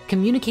time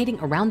communicating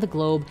around the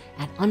globe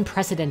at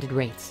unprecedented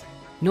rates.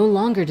 No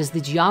longer does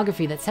the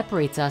geography that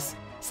separates us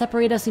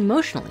separate us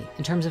emotionally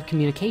in terms of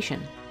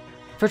communication.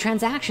 For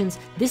transactions,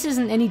 this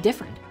isn't any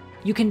different.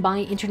 You can buy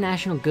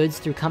international goods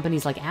through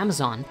companies like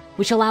Amazon,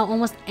 which allow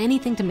almost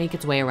anything to make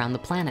its way around the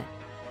planet.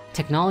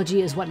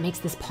 Technology is what makes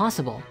this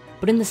possible,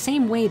 but in the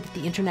same way that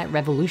the internet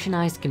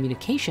revolutionized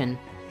communication,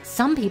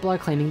 some people are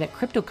claiming that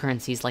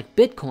cryptocurrencies like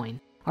Bitcoin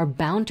are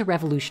bound to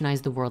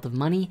revolutionize the world of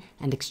money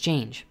and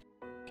exchange.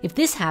 If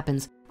this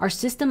happens, our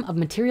system of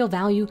material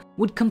value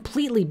would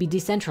completely be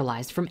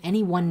decentralized from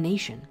any one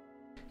nation.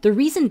 The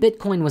reason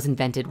Bitcoin was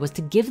invented was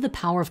to give the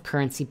power of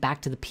currency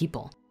back to the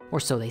people, or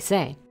so they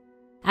say.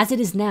 As it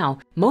is now,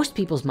 most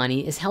people's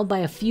money is held by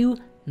a few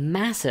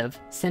massive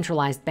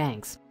centralized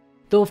banks.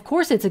 Though of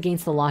course it's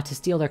against the law to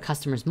steal their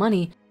customers'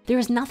 money, there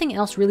is nothing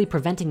else really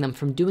preventing them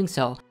from doing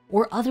so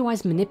or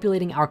otherwise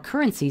manipulating our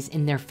currencies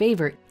in their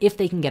favor if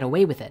they can get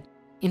away with it.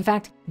 In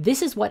fact,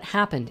 this is what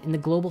happened in the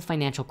global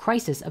financial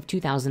crisis of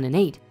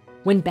 2008,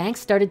 when banks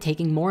started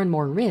taking more and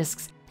more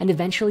risks and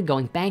eventually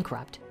going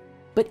bankrupt.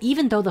 But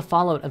even though the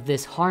fallout of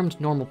this harmed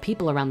normal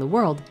people around the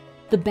world,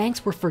 the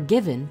banks were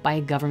forgiven by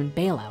a government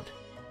bailout.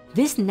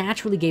 This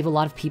naturally gave a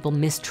lot of people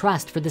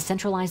mistrust for the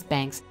centralized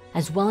banks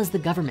as well as the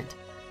government.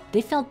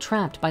 They felt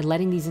trapped by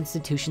letting these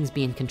institutions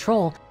be in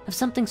control of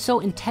something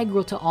so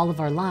integral to all of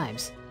our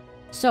lives.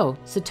 So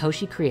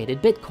Satoshi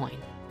created Bitcoin,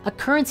 a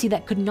currency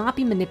that could not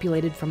be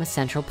manipulated from a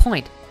central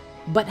point,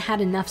 but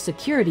had enough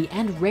security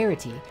and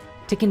rarity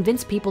to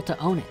convince people to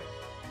own it.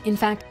 In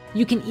fact,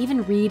 you can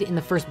even read in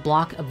the first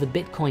block of the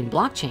Bitcoin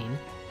blockchain,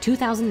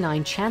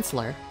 2009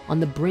 Chancellor on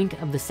the brink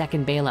of the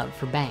second bailout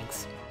for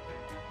banks.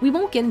 We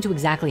won't get into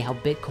exactly how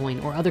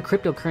Bitcoin or other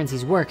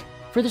cryptocurrencies work,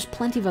 for there's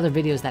plenty of other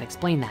videos that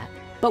explain that.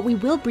 But we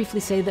will briefly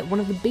say that one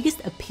of the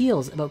biggest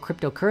appeals about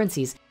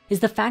cryptocurrencies is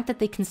the fact that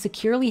they can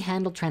securely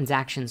handle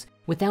transactions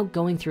without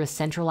going through a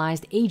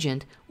centralized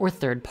agent or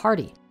third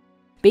party.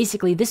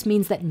 Basically, this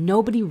means that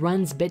nobody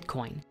runs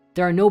Bitcoin.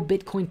 There are no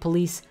Bitcoin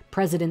police,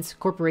 presidents,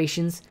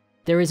 corporations.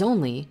 There is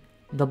only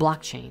the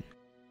blockchain.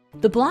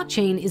 The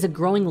blockchain is a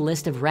growing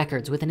list of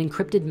records with an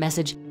encrypted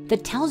message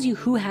that tells you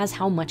who has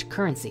how much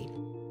currency.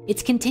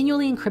 It's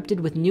continually encrypted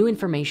with new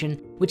information,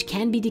 which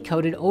can be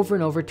decoded over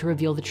and over to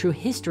reveal the true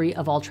history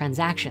of all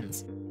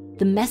transactions.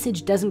 The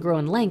message doesn't grow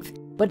in length,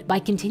 but by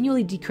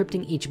continually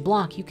decrypting each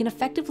block, you can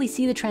effectively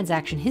see the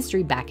transaction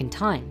history back in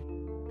time.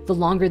 The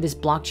longer this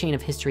blockchain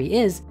of history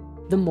is,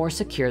 the more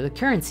secure the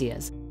currency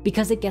is,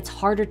 because it gets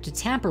harder to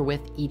tamper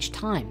with each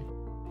time.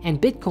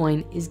 And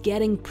Bitcoin is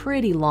getting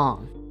pretty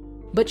long.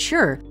 But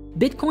sure,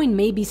 Bitcoin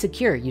may be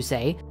secure, you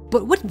say,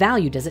 but what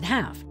value does it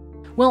have?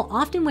 Well,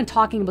 often when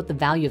talking about the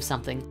value of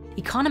something,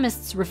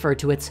 economists refer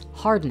to its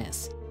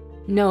hardness.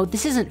 No,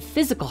 this isn't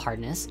physical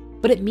hardness,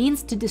 but it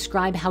means to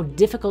describe how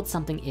difficult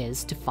something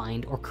is to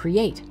find or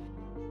create.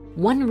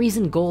 One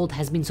reason gold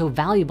has been so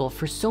valuable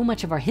for so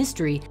much of our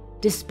history,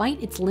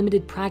 despite its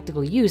limited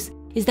practical use,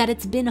 is that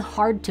it's been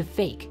hard to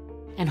fake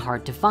and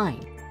hard to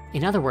find.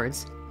 In other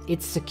words,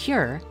 it's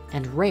secure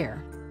and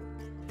rare.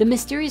 The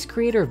mysterious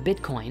creator of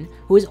Bitcoin,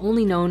 who is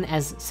only known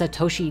as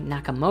Satoshi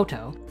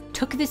Nakamoto,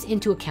 took this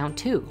into account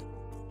too.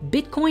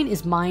 Bitcoin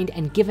is mined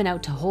and given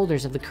out to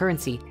holders of the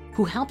currency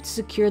who helped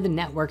secure the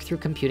network through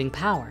computing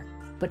power.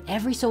 But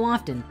every so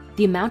often,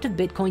 the amount of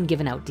Bitcoin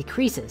given out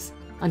decreases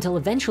until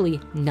eventually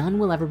none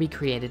will ever be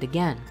created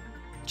again.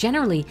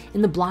 Generally,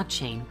 in the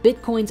blockchain,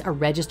 Bitcoins are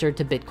registered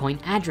to Bitcoin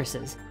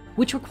addresses,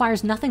 which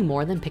requires nothing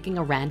more than picking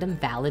a random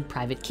valid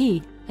private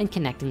key and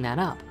connecting that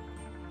up.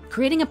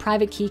 Creating a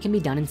private key can be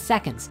done in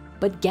seconds,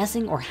 but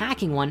guessing or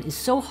hacking one is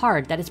so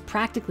hard that it's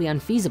practically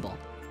unfeasible.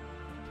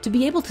 To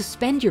be able to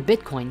spend your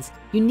Bitcoins,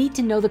 you need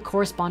to know the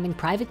corresponding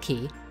private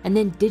key and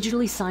then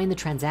digitally sign the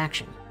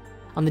transaction.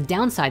 On the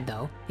downside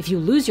though, if you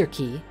lose your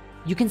key,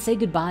 you can say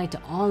goodbye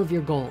to all of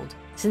your gold,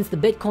 since the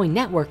Bitcoin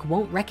network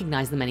won't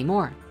recognize them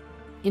anymore.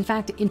 In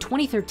fact, in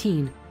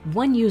 2013,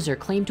 one user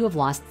claimed to have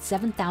lost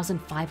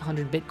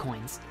 7,500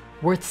 Bitcoins,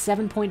 worth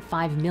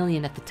 7.5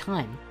 million at the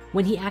time,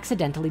 when he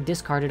accidentally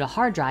discarded a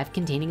hard drive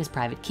containing his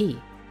private key.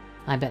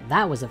 I bet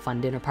that was a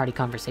fun dinner party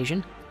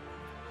conversation.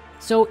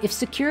 So if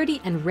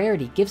security and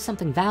rarity give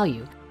something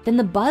value, then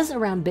the buzz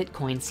around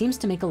Bitcoin seems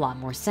to make a lot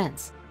more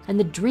sense. And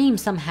the dream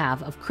some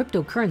have of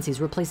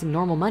cryptocurrencies replacing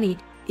normal money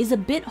is a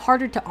bit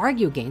harder to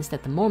argue against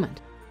at the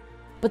moment.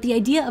 But the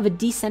idea of a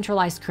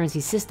decentralized currency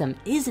system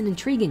is an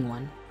intriguing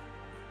one.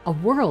 A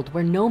world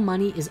where no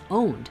money is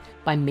owned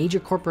by major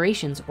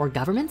corporations or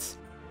governments?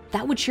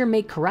 That would sure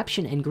make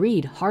corruption and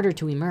greed harder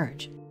to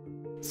emerge.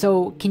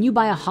 So can you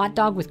buy a hot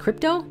dog with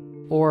crypto?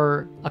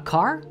 Or a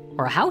car?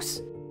 Or a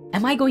house?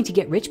 Am I going to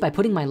get rich by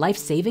putting my life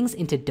savings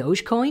into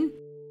Dogecoin?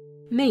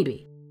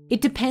 Maybe. It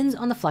depends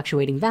on the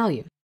fluctuating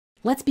value.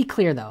 Let's be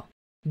clear though,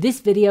 this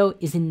video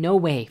is in no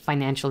way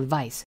financial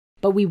advice,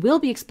 but we will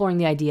be exploring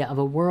the idea of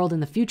a world in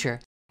the future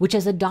which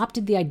has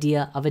adopted the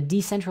idea of a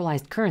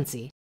decentralized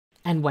currency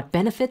and what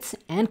benefits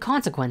and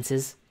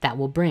consequences that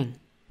will bring.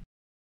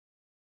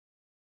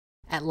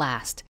 At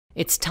last,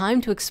 it's time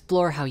to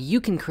explore how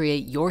you can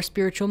create your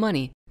spiritual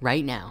money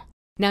right now.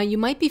 Now, you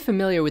might be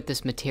familiar with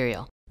this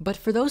material, but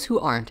for those who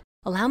aren't,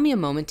 allow me a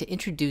moment to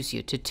introduce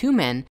you to two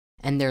men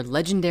and their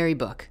legendary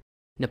book,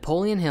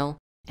 Napoleon Hill,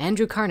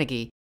 Andrew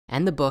Carnegie,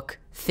 and the book,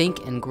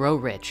 Think and Grow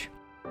Rich.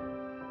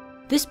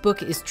 This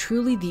book is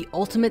truly the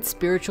ultimate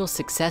spiritual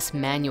success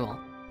manual,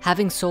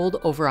 having sold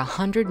over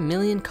 100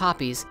 million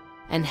copies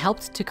and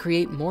helped to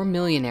create more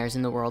millionaires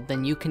in the world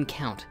than you can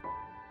count.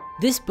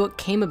 This book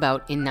came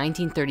about in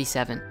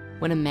 1937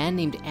 when a man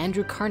named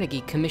Andrew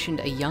Carnegie commissioned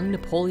a young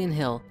Napoleon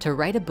Hill to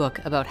write a book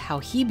about how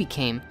he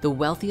became the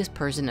wealthiest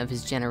person of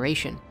his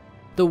generation,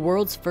 the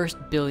world's first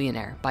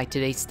billionaire by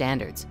today's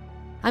standards.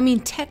 I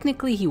mean,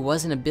 technically he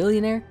wasn't a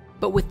billionaire,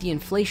 but with the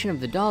inflation of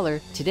the dollar,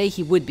 today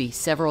he would be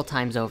several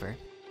times over.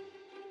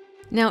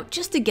 Now,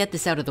 just to get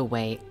this out of the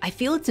way, I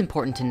feel it's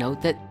important to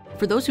note that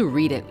for those who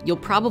read it, you'll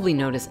probably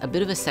notice a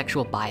bit of a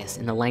sexual bias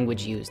in the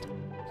language used.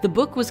 The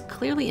book was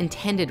clearly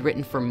intended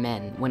written for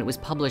men when it was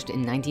published in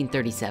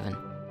 1937.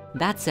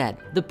 That said,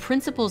 the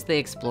principles they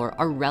explore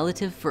are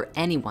relative for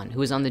anyone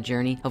who is on the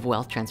journey of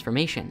wealth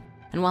transformation.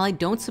 And while I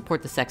don't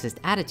support the sexist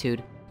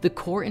attitude, the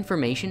core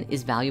information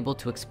is valuable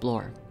to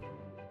explore.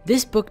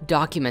 This book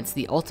documents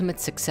the ultimate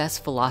success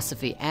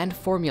philosophy and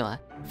formula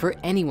for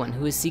anyone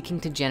who is seeking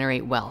to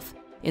generate wealth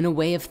in a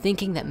way of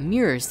thinking that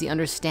mirrors the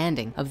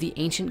understanding of the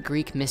ancient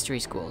Greek mystery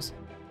schools.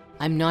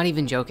 I'm not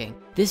even joking.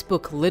 This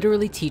book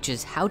literally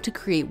teaches how to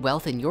create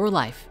wealth in your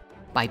life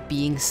by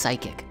being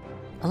psychic.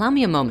 Allow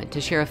me a moment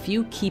to share a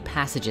few key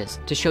passages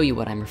to show you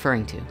what I'm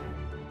referring to.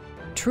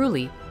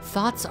 Truly,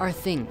 thoughts are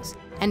things,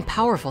 and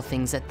powerful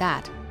things at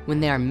that, when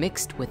they are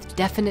mixed with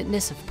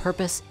definiteness of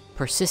purpose,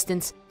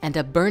 persistence, and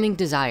a burning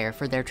desire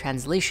for their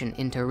translation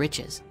into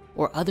riches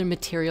or other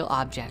material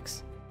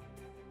objects.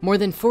 More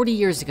than 40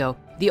 years ago,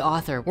 the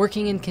author,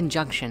 working in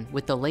conjunction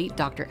with the late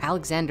Dr.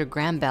 Alexander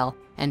Graham Bell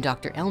and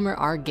Dr. Elmer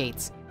R.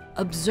 Gates,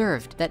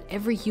 observed that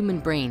every human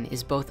brain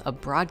is both a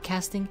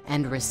broadcasting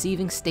and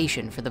receiving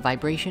station for the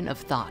vibration of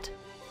thought.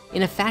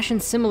 In a fashion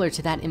similar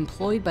to that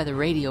employed by the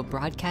radio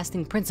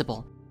broadcasting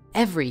principle,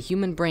 every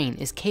human brain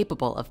is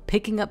capable of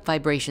picking up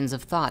vibrations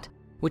of thought,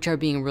 which are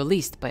being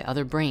released by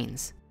other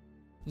brains.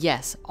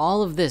 Yes,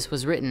 all of this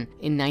was written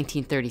in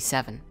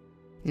 1937.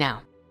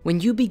 Now, when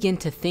you begin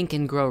to think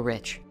and grow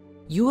rich,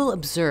 you will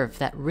observe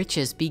that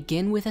riches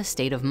begin with a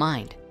state of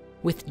mind,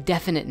 with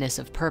definiteness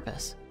of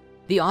purpose.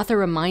 The author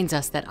reminds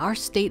us that our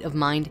state of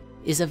mind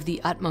is of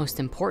the utmost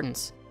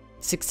importance.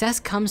 Success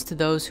comes to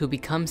those who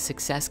become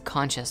success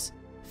conscious.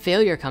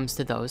 Failure comes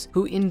to those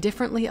who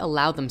indifferently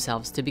allow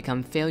themselves to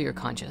become failure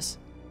conscious.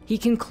 He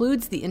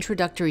concludes the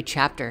introductory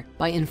chapter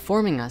by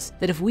informing us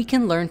that if we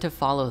can learn to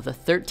follow the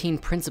 13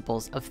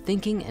 principles of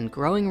thinking and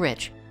growing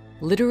rich,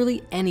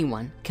 literally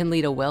anyone can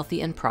lead a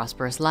wealthy and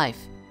prosperous life.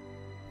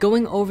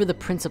 Going over the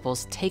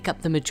principles take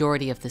up the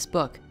majority of this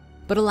book,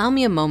 but allow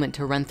me a moment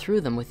to run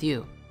through them with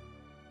you.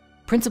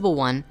 Principle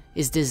 1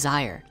 is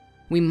desire.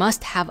 We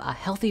must have a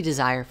healthy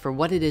desire for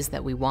what it is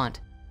that we want.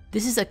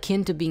 This is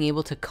akin to being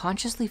able to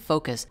consciously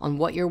focus on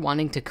what you're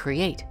wanting to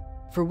create,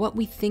 for what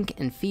we think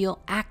and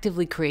feel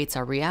actively creates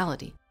our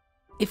reality.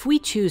 If we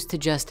choose to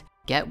just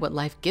get what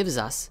life gives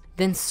us,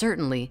 then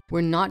certainly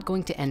we're not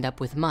going to end up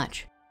with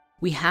much.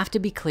 We have to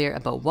be clear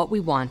about what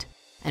we want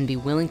and be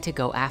willing to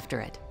go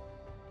after it.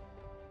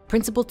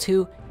 Principle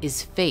 2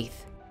 is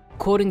faith.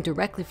 Quoting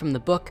directly from the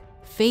book,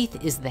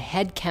 faith is the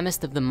head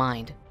chemist of the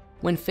mind.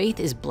 When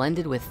faith is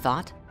blended with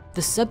thought,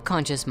 the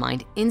subconscious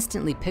mind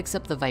instantly picks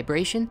up the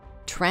vibration,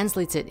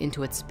 translates it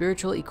into its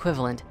spiritual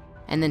equivalent,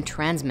 and then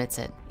transmits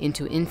it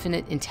into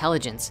infinite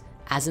intelligence,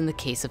 as in the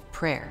case of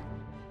prayer.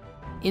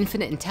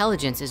 Infinite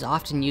intelligence is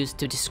often used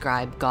to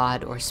describe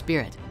God or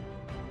spirit.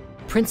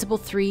 Principle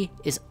 3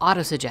 is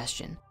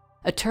autosuggestion,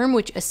 a term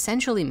which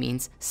essentially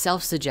means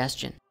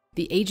self-suggestion,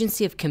 the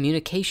agency of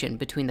communication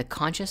between the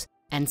conscious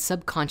and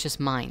subconscious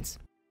minds.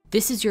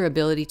 This is your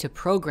ability to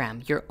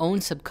program your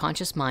own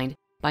subconscious mind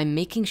by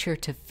making sure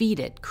to feed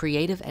it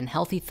creative and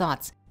healthy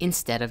thoughts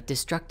instead of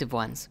destructive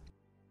ones.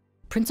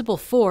 Principle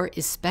 4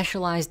 is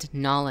specialized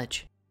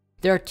knowledge.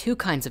 There are two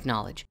kinds of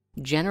knowledge,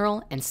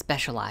 general and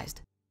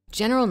specialized.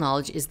 General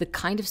knowledge is the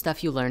kind of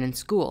stuff you learn in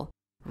school,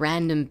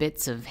 random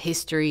bits of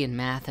history and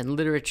math and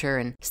literature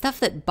and stuff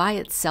that by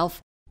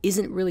itself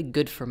isn't really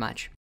good for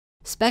much.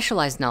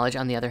 Specialized knowledge,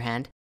 on the other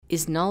hand,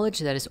 is knowledge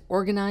that is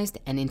organized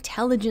and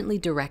intelligently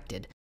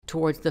directed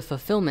towards the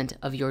fulfillment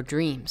of your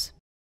dreams.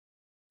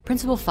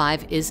 Principle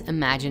 5 is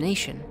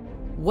imagination,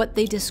 what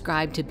they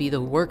describe to be the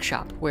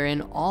workshop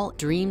wherein all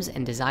dreams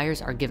and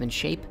desires are given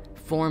shape,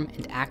 form,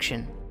 and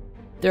action.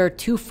 There are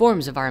two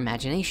forms of our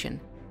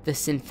imagination: the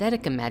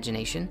synthetic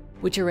imagination,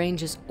 which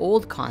arranges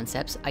old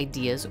concepts,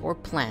 ideas, or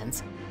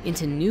plans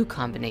into new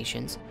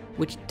combinations,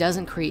 which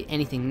doesn't create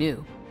anything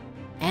new,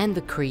 and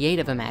the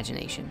creative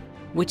imagination,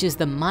 which is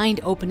the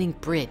mind-opening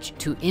bridge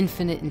to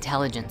infinite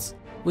intelligence,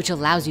 which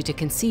allows you to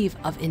conceive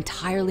of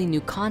entirely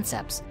new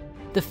concepts,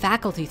 the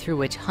faculty through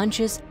which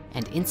hunches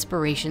and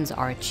inspirations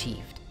are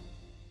achieved.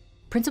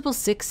 Principles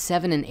 6,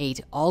 7, and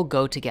 8 all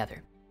go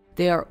together.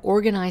 They are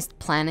organized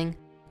planning,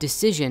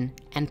 decision,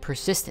 and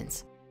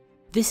persistence.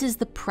 This is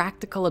the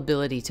practical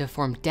ability to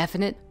form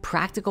definite,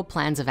 practical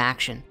plans of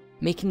action,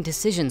 making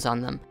decisions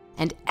on them,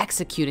 and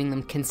executing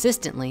them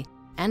consistently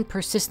and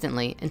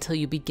persistently until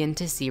you begin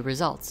to see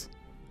results.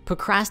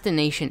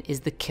 Procrastination is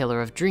the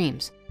killer of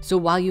dreams. So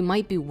while you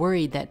might be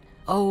worried that,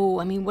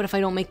 what if I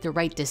don't make the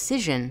right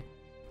decision?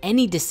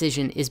 Any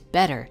decision is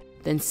better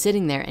than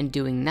sitting there and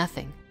doing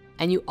nothing.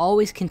 And you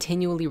always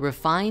continually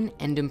refine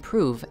and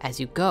improve as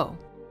you go.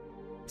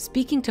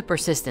 Speaking to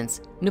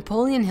persistence,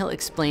 Napoleon Hill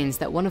explains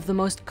that one of the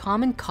most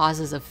common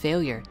causes of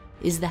failure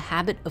is the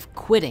habit of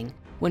quitting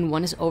when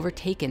one is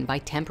overtaken by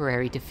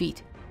temporary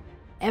defeat.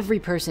 Every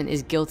person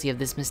is guilty of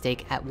this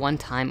mistake at one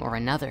time or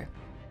another.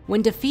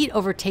 When defeat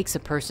overtakes a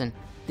person,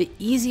 the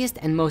easiest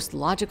and most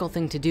logical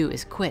thing to do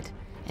is quit,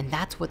 and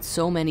that's what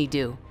so many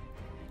do.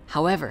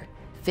 However,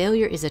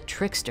 failure is a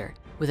trickster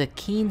with a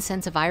keen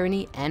sense of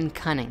irony and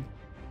cunning.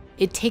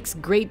 It takes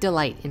great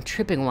delight in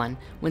tripping one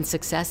when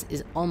success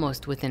is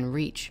almost within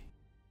reach.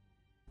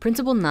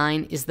 Principle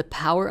 9 is the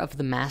power of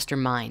the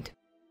mastermind.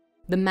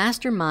 The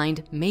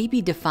mastermind may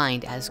be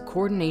defined as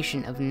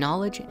coordination of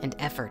knowledge and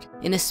effort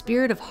in a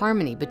spirit of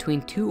harmony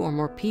between two or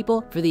more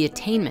people for the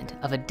attainment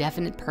of a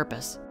definite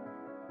purpose.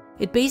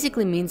 It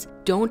basically means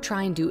don't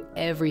try and do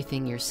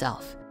everything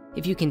yourself.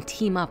 If you can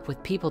team up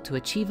with people to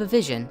achieve a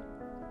vision,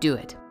 do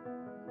it.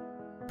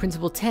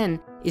 Principle 10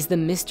 is the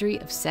mystery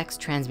of sex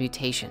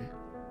transmutation.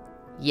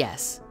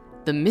 Yes,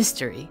 the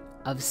mystery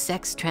of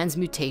sex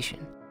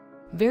transmutation.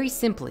 Very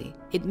simply,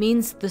 it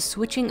means the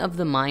switching of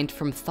the mind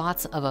from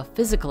thoughts of a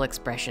physical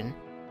expression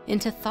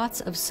into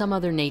thoughts of some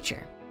other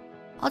nature.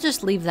 I'll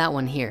just leave that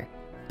one here,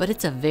 but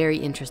it's a very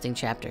interesting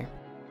chapter.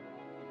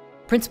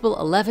 Principle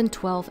 11,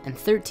 12, and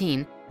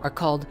 13 are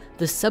called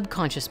the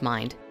subconscious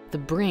mind, the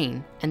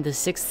brain, and the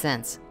sixth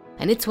sense.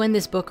 And it's when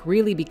this book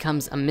really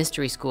becomes a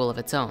mystery school of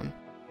its own.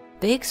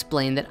 They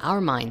explain that our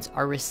minds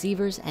are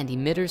receivers and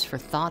emitters for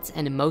thoughts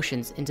and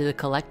emotions into the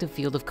collective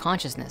field of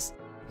consciousness,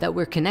 that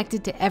we're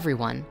connected to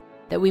everyone,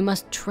 that we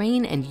must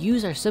train and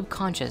use our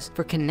subconscious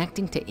for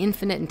connecting to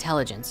infinite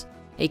intelligence,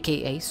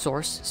 AKA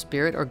source,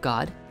 spirit, or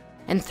God.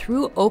 And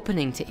through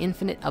opening to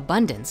infinite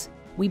abundance,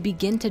 we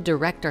begin to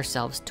direct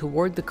ourselves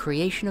toward the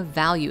creation of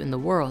value in the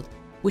world,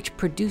 which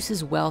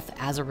produces wealth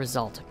as a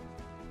result.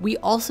 We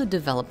also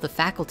develop the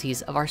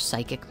faculties of our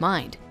psychic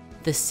mind,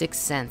 the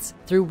sixth sense,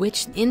 through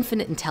which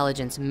infinite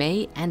intelligence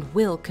may and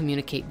will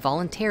communicate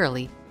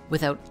voluntarily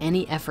without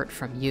any effort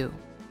from you.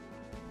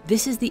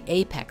 This is the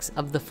apex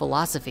of the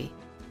philosophy,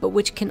 but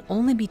which can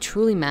only be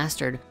truly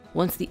mastered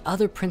once the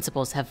other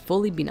principles have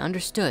fully been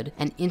understood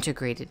and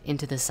integrated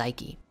into the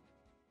psyche.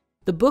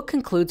 The book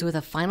concludes with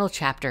a final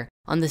chapter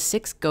on the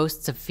 6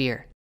 ghosts of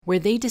fear, where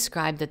they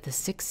describe that the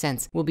sixth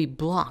sense will be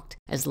blocked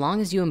as long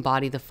as you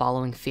embody the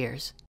following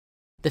fears: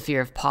 the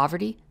fear of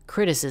poverty,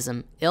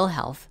 criticism, ill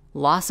health,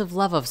 loss of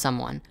love of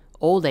someone,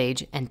 old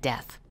age, and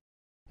death.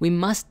 We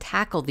must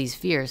tackle these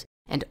fears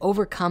and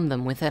overcome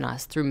them within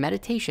us through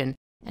meditation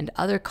and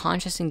other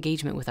conscious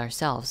engagement with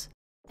ourselves,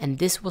 and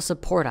this will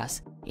support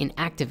us in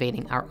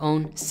activating our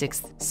own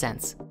sixth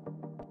sense.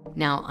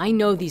 Now, I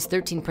know these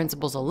 13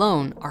 principles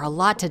alone are a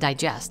lot to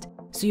digest,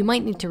 so you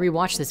might need to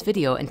rewatch this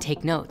video and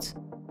take notes.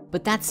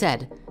 But that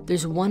said,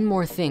 there's one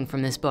more thing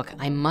from this book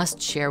I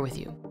must share with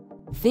you.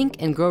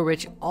 Think and Grow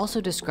Rich also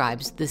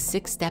describes the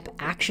 6-step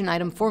action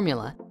item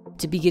formula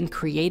to begin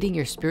creating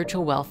your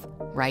spiritual wealth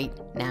right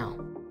now.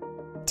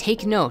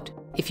 Take note,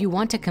 if you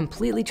want to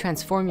completely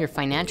transform your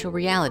financial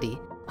reality,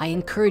 I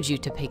encourage you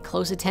to pay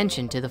close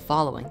attention to the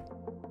following.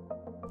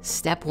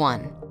 Step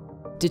 1,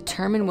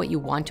 determine what you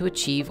want to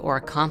achieve or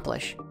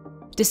accomplish.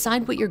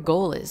 Decide what your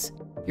goal is.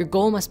 Your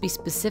goal must be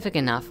specific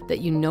enough that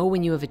you know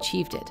when you have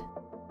achieved it.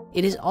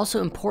 It is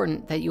also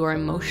important that you are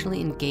emotionally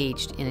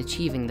engaged in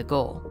achieving the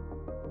goal.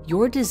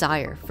 Your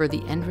desire for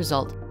the end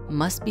result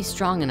must be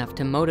strong enough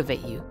to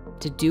motivate you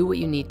to do what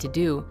you need to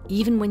do,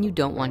 even when you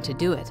don't want to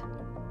do it.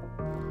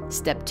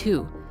 Step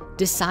 2,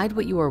 decide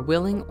what you are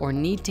willing or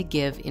need to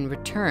give in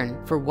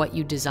return for what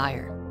you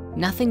desire.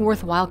 Nothing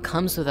worthwhile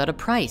comes without a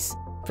price.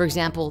 For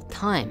example,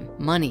 time,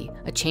 money,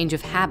 a change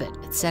of habit,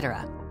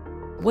 etc.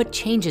 What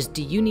changes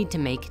do you need to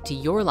make to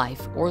your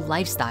life or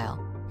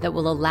lifestyle that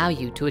will allow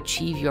you to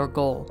achieve your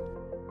goal?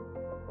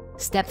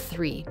 Step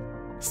 3,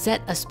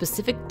 set a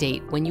specific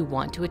date when you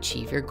want to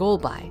achieve your goal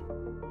by.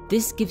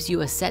 This gives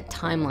you a set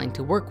timeline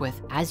to work with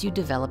as you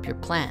develop your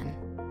plan.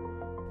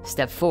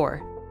 Step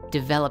 4,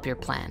 develop your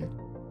plan.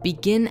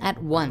 Begin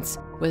at once,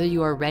 whether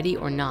you are ready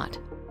or not.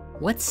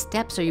 What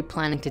steps are you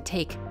planning to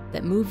take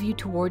that move you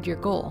toward your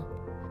goal?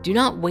 Do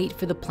not wait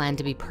for the plan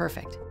to be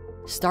perfect.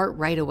 Start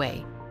right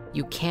away.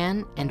 You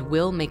can and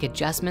will make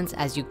adjustments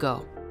as you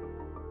go.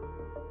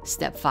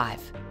 Step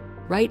 5,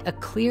 write a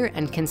clear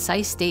and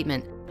concise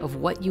statement of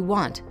what you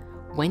want,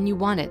 when you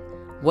want it,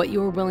 what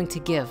you are willing to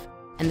give,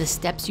 and the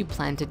steps you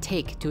plan to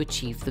take to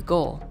achieve the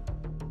goal.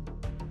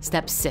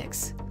 Step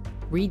 6,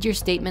 read your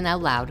statement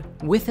out loud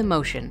with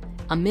emotion,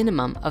 a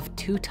minimum of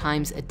 2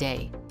 times a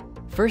day.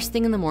 First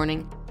thing in the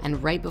morning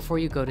and right before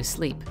you go to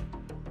sleep.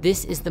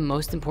 This is the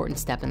most important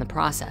step in the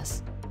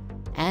process.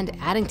 And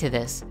adding to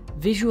this,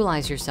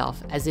 visualize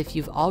yourself as if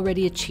you've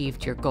already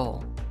achieved your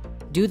goal.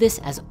 Do this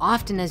as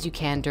often as you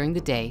can during the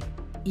day,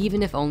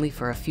 even if only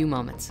for a few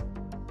moments.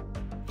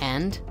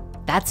 And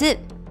that's it.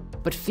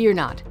 But fear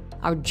not,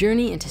 our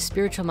journey into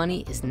spiritual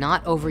money is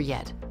not over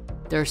yet.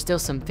 There are still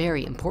some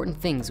very important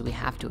things we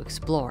have to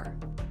explore.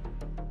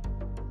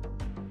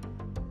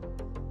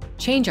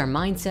 Change our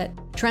mindset,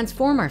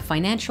 transform our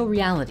financial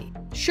reality.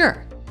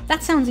 Sure,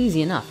 that sounds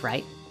easy enough,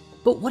 right?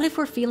 But what if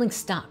we're feeling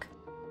stuck?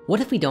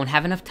 What if we don't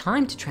have enough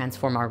time to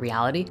transform our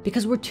reality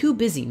because we're too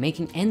busy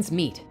making ends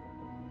meet?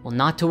 Well,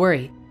 not to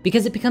worry,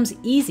 because it becomes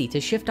easy to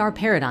shift our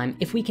paradigm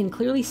if we can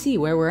clearly see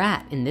where we're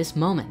at in this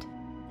moment.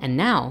 And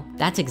now,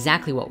 that's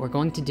exactly what we're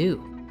going to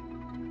do.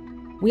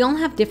 We all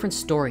have different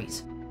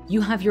stories.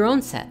 You have your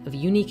own set of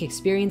unique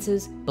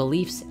experiences,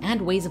 beliefs, and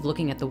ways of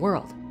looking at the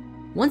world.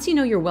 Once you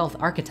know your wealth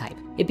archetype,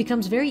 it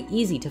becomes very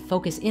easy to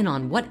focus in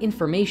on what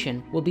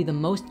information will be the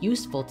most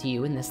useful to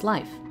you in this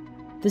life.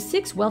 The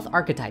 6 wealth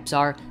archetypes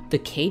are the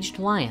caged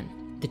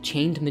lion, the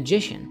chained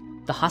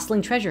magician, the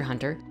hustling treasure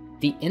hunter,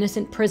 the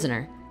innocent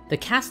prisoner, the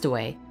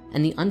castaway,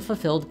 and the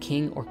unfulfilled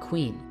king or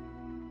queen.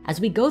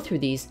 As we go through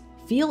these,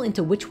 feel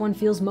into which one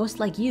feels most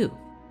like you.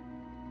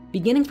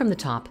 Beginning from the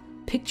top,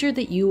 picture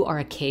that you are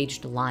a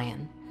caged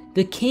lion,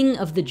 the king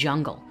of the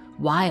jungle,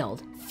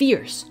 wild,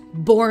 fierce,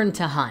 born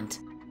to hunt.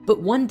 But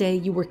one day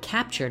you were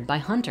captured by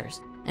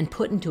hunters and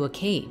put into a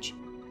cage.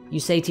 You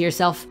say to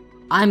yourself,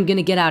 I'm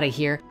gonna get out of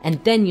here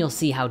and then you'll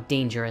see how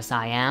dangerous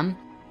I am.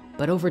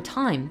 But over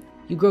time,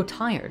 you grow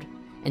tired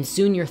and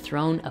soon you're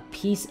thrown a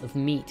piece of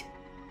meat.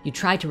 You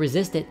try to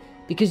resist it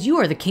because you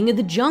are the king of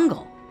the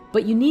jungle,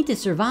 but you need to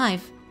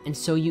survive and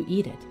so you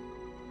eat it.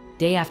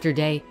 Day after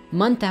day,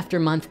 month after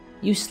month,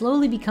 you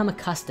slowly become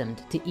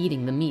accustomed to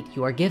eating the meat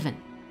you are given.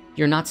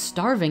 You're not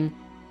starving,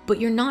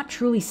 but you're not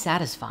truly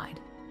satisfied.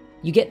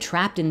 You get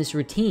trapped in this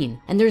routine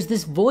and there's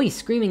this voice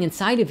screaming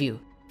inside of you,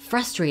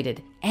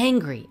 frustrated,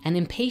 angry, and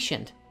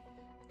impatient.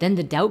 Then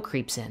the doubt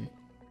creeps in.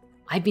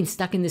 I've been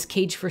stuck in this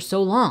cage for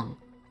so long.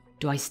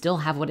 Do I still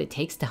have what it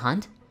takes to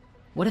hunt?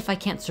 What if I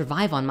can't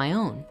survive on my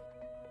own?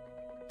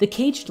 The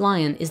caged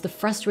lion is the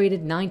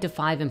frustrated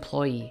 9-to-5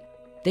 employee.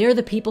 They are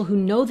the people who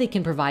know they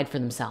can provide for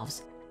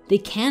themselves. They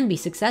can be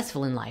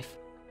successful in life,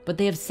 but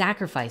they have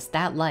sacrificed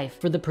that life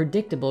for the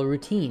predictable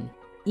routine,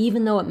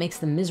 even though it makes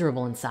them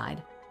miserable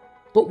inside.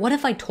 But what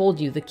if I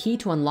told you the key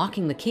to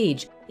unlocking the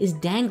cage is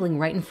dangling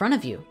right in front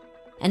of you?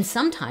 And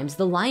sometimes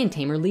the lion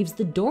tamer leaves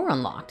the door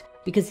unlocked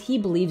because he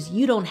believes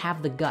you don't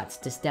have the guts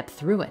to step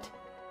through it.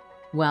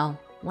 Well,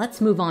 let's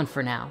move on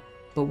for now,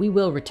 but we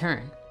will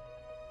return.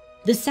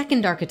 The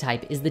second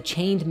archetype is the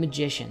chained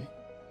magician.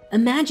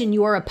 Imagine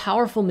you are a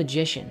powerful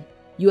magician.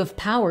 You have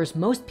powers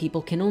most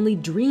people can only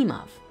dream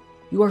of.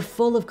 You are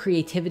full of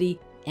creativity,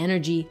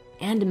 energy,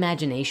 and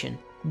imagination,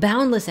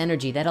 boundless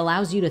energy that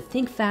allows you to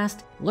think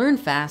fast, learn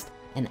fast,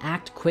 and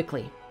act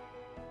quickly.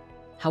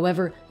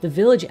 However, the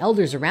village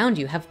elders around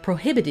you have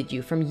prohibited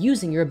you from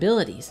using your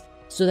abilities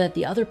so that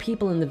the other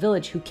people in the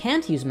village who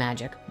can't use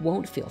magic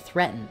won't feel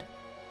threatened.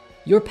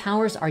 Your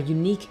powers are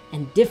unique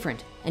and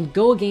different and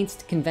go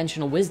against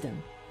conventional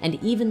wisdom.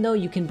 And even though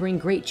you can bring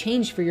great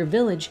change for your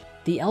village,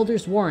 the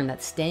elders warn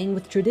that staying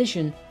with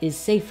tradition is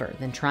safer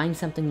than trying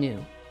something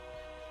new.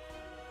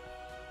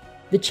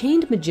 The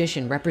chained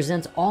magician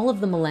represents all of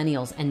the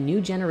millennials and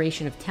new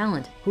generation of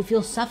talent who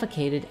feel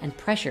suffocated and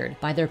pressured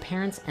by their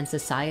parents and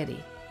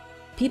society.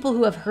 People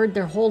who have heard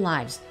their whole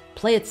lives,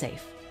 play it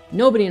safe.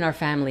 Nobody in our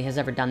family has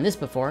ever done this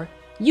before.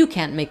 You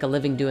can't make a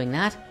living doing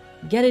that.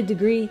 Get a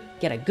degree,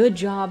 get a good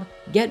job,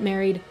 get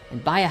married,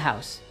 and buy a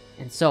house,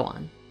 and so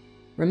on.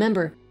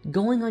 Remember,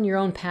 going on your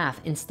own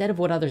path instead of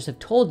what others have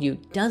told you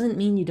doesn't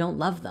mean you don't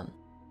love them.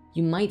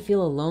 You might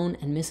feel alone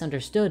and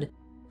misunderstood,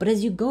 but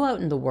as you go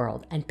out in the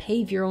world and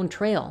pave your own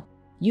trail,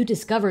 you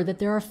discover that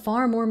there are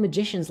far more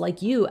magicians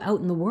like you out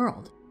in the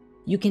world.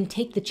 You can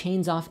take the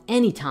chains off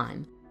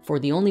anytime, for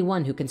the only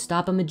one who can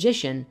stop a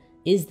magician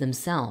is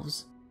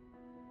themselves.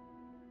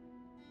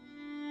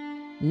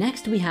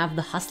 Next, we have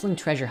the hustling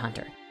treasure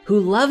hunter, who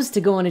loves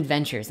to go on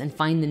adventures and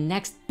find the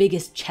next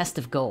biggest chest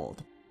of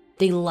gold.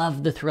 They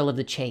love the thrill of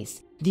the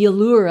chase, the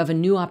allure of a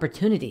new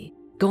opportunity,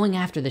 going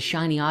after the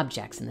shiny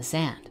objects in the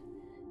sand.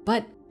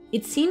 But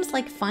it seems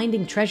like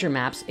finding treasure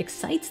maps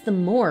excites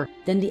them more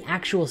than the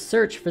actual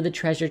search for the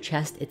treasure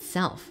chest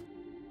itself.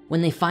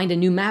 When they find a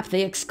new map,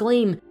 they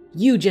exclaim,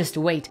 "You just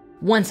wait.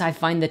 Once I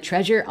find the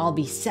treasure, I'll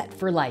be set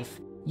for life.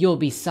 You'll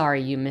be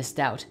sorry you missed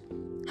out."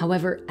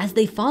 However, as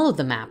they follow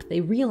the map, they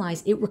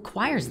realize it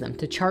requires them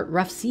to chart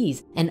rough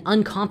seas and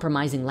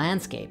uncompromising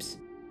landscapes.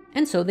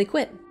 And so they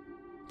quit.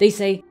 They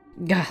say,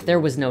 "There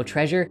was no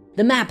treasure.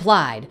 The map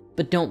lied.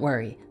 But don't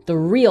worry, the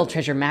real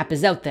treasure map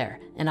is out there,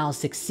 and I'll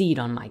succeed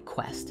on my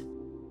quest."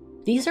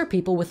 These are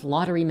people with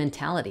lottery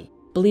mentality,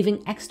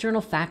 believing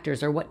external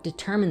factors are what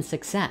determine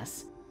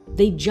success.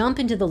 They jump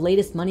into the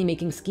latest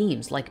money-making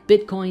schemes like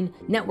Bitcoin,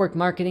 network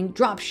marketing,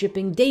 drop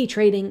shipping, day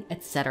trading,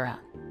 etc.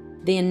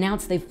 They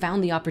announce they've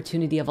found the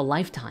opportunity of a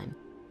lifetime,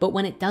 but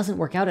when it doesn't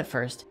work out at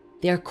first,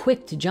 they are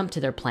quick to jump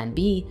to their plan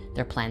B,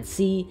 their plan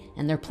C,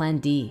 and their plan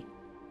D.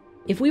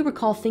 If we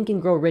recall Think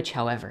and Grow Rich,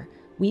 however,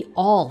 we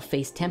all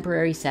face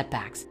temporary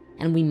setbacks,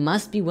 and we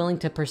must be willing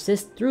to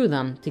persist through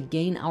them to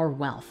gain our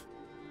wealth.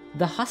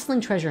 The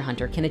hustling treasure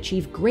hunter can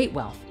achieve great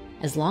wealth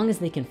as long as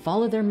they can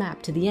follow their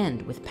map to the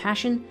end with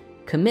passion,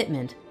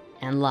 commitment,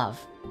 and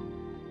love.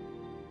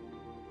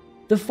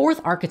 The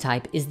fourth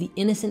archetype is the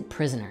innocent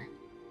prisoner.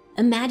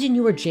 Imagine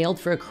you were jailed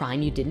for a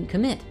crime you didn't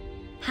commit.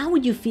 How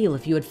would you feel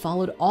if you had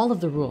followed all of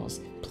the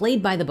rules,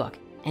 played by the book,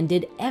 and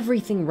did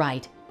everything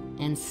right,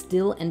 and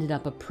still ended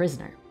up a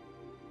prisoner?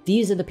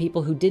 These are the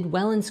people who did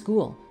well in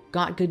school,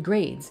 got good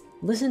grades,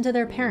 listened to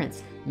their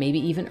parents, maybe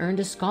even earned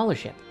a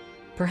scholarship.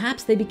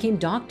 Perhaps they became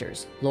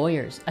doctors,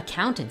 lawyers,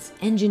 accountants,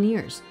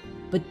 engineers,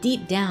 but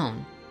deep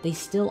down, they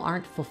still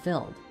aren't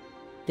fulfilled.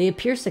 They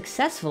appear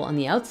successful on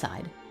the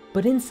outside,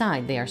 but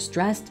inside they are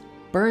stressed,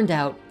 burned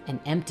out, and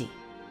empty.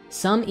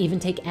 Some even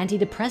take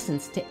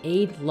antidepressants to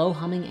aid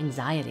low-humming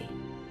anxiety.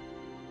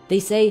 They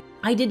say,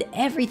 "I did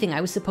everything I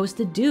was supposed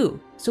to do,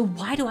 so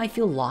why do I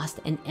feel lost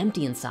and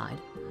empty inside?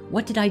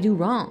 What did I do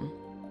wrong?"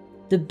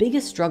 The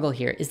biggest struggle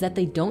here is that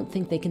they don't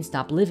think they can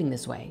stop living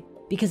this way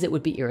because it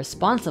would be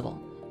irresponsible,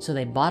 so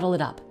they bottle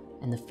it up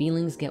and the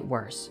feelings get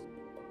worse.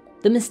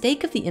 The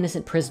mistake of the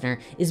innocent prisoner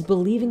is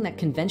believing that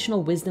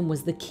conventional wisdom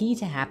was the key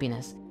to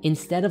happiness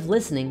instead of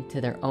listening to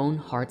their own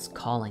heart's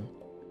calling.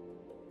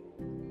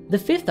 The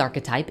fifth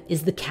archetype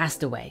is the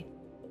castaway.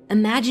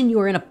 Imagine you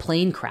are in a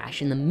plane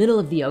crash in the middle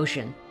of the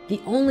ocean,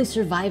 the only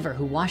survivor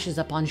who washes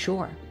up on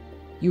shore.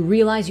 You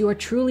realize you are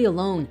truly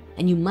alone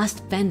and you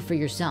must fend for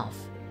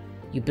yourself.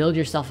 You build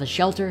yourself a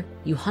shelter,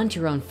 you hunt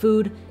your own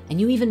food,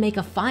 and you even make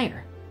a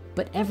fire.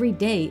 But every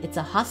day it's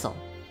a hustle.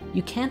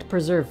 You can't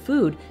preserve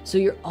food, so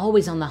you're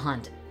always on the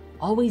hunt,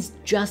 always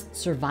just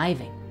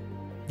surviving.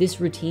 This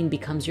routine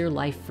becomes your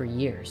life for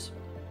years.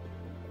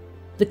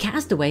 The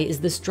castaway is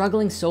the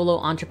struggling solo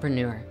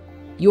entrepreneur.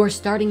 You are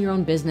starting your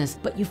own business,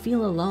 but you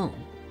feel alone.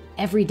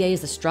 Every day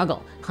is a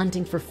struggle,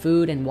 hunting for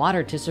food and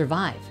water to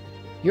survive.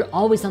 You're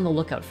always on the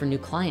lookout for new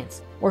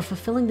clients or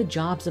fulfilling the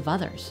jobs of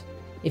others.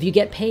 If you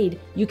get paid,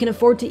 you can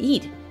afford to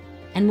eat.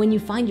 And when you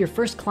find your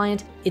first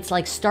client, it's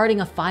like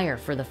starting a fire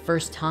for the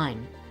first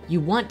time. You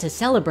want to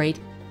celebrate,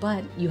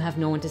 but you have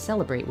no one to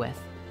celebrate with.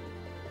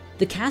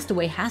 The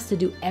castaway has to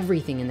do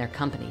everything in their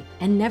company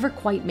and never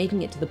quite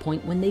making it to the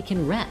point when they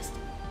can rest,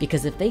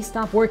 because if they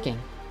stop working,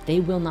 they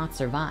will not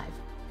survive.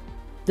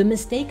 The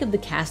mistake of the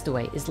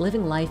castaway is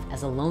living life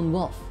as a lone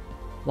wolf.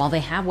 While they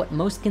have what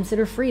most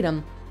consider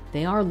freedom,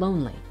 they are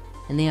lonely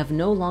and they have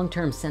no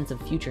long-term sense of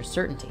future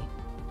certainty.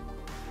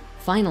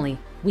 Finally,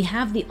 we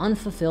have the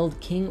unfulfilled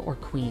king or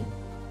queen.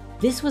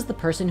 This was the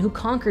person who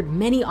conquered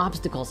many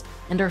obstacles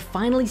and are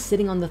finally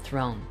sitting on the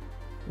throne.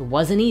 It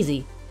wasn't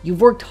easy.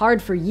 You've worked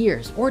hard for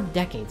years or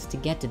decades to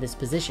get to this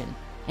position,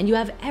 and you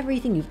have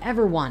everything you've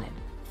ever wanted: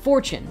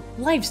 fortune,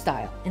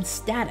 lifestyle, and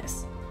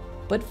status.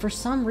 But for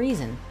some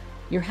reason,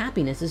 your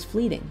happiness is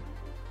fleeting.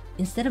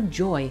 Instead of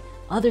joy,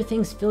 other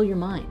things fill your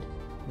mind.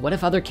 What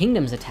if other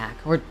kingdoms attack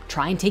or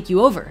try and take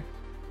you over?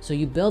 So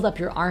you build up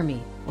your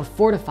army or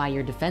fortify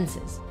your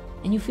defenses,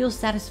 and you feel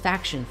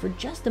satisfaction for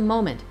just a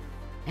moment,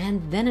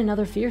 and then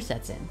another fear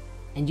sets in,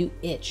 and you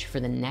itch for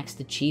the next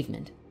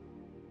achievement.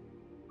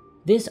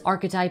 This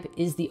archetype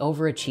is the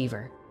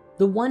overachiever,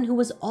 the one who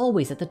was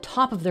always at the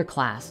top of their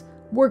class,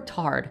 worked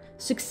hard,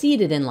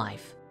 succeeded in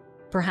life.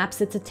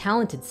 Perhaps it's a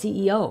talented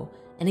CEO,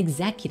 an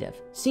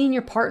executive,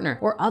 senior partner,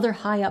 or other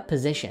high up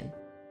position.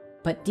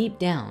 But deep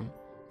down,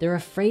 they're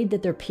afraid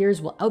that their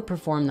peers will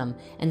outperform them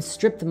and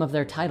strip them of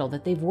their title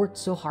that they've worked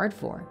so hard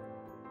for.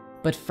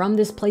 But from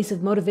this place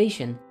of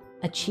motivation,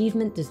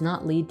 achievement does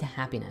not lead to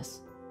happiness.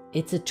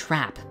 It's a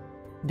trap.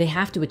 They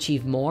have to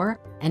achieve more,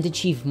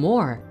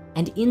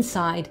 and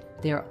inside,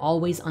 they are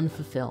always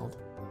unfulfilled.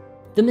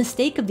 The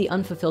mistake of the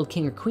unfulfilled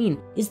king or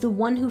queen is the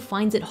one who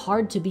finds it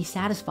hard to be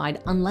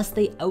satisfied unless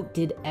they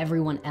outdid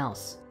everyone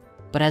else.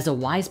 But as a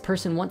wise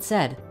person once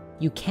said,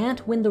 you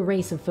can't win the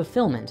race of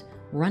fulfillment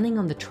running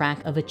on the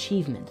track of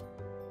achievement.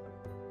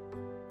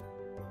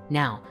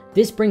 Now,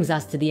 this brings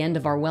us to the end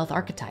of our wealth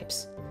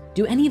archetypes.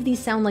 Do any of these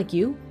sound like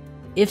you?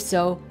 If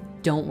so,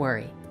 don't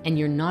worry, and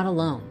you're not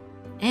alone.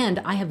 And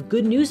I have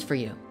good news for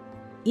you.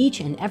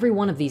 Each and every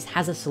one of these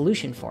has a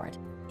solution for it,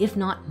 if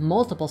not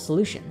multiple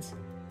solutions.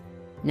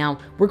 Now,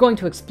 we're going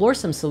to explore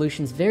some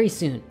solutions very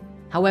soon.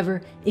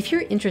 However, if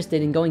you're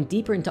interested in going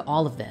deeper into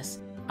all of this,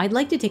 I'd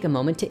like to take a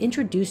moment to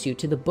introduce you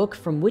to the book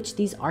from which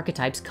these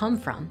archetypes come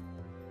from.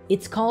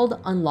 It's called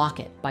Unlock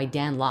It by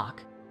Dan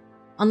Lok.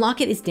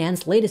 Unlock It is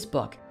Dan's latest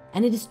book,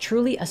 and it is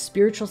truly a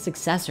spiritual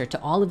successor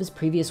to all of his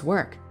previous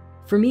work.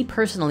 For me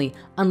personally,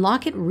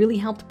 Unlock It really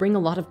helped bring a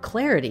lot of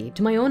clarity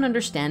to my own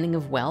understanding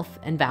of wealth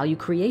and value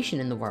creation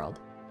in the world.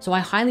 So I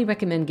highly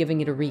recommend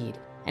giving it a read.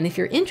 And if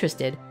you're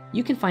interested,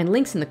 you can find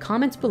links in the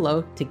comments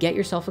below to get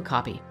yourself a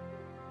copy.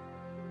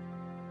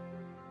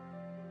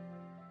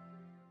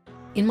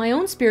 In my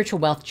own spiritual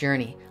wealth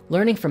journey,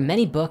 learning from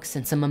many books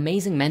and some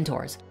amazing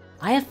mentors,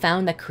 I have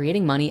found that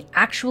creating money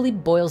actually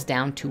boils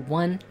down to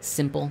one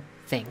simple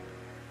thing.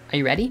 Are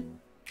you ready?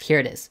 Here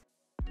it is.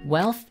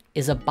 Wealth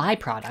is a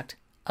byproduct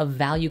of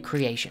value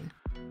creation.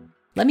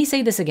 Let me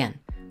say this again.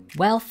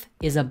 Wealth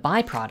is a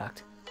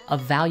byproduct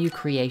of value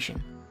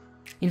creation.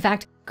 In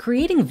fact,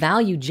 creating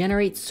value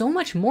generates so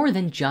much more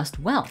than just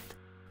wealth.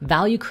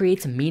 Value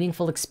creates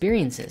meaningful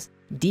experiences,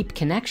 deep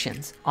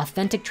connections,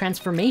 authentic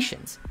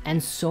transformations,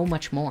 and so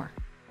much more.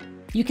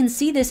 You can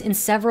see this in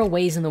several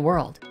ways in the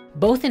world,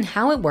 both in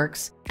how it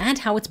works and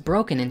how it's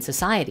broken in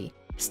society,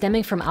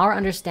 stemming from our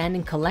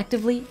understanding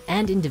collectively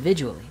and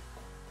individually.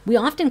 We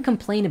often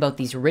complain about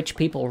these rich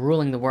people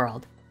ruling the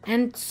world,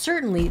 and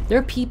certainly there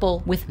are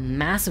people with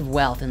massive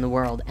wealth in the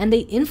world, and they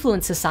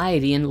influence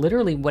society in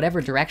literally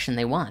whatever direction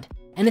they want,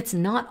 and it's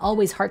not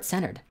always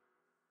heart-centered.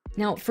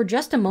 Now, for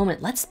just a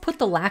moment, let's put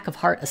the lack of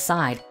heart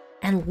aside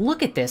and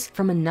look at this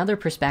from another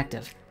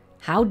perspective.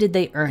 How did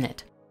they earn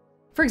it?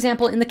 For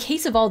example, in the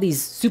case of all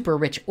these super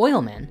rich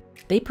oil men,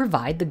 they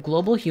provide the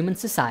global human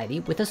society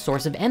with a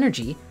source of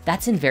energy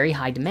that's in very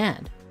high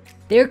demand.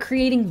 They're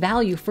creating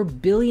value for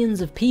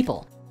billions of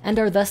people and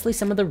are thusly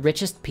some of the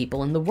richest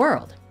people in the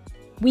world.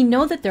 We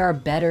know that there are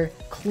better,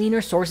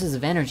 cleaner sources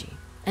of energy,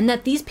 and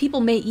that these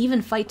people may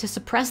even fight to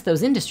suppress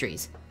those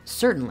industries,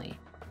 certainly.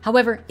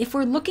 However, if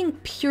we're looking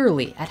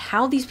purely at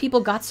how these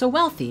people got so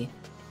wealthy,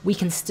 we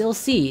can still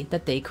see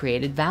that they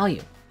created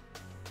value.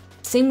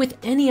 Same with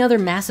any other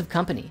massive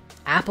company,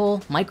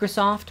 Apple,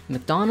 Microsoft,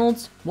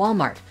 McDonald's,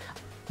 Walmart.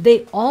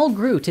 They all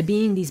grew to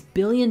being these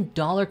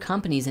billion-dollar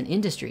companies and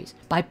industries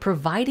by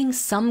providing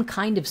some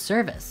kind of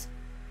service.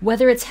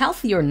 Whether it's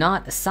healthy or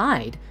not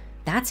aside,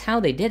 that's how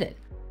they did it.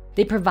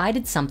 They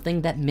provided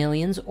something that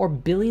millions or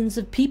billions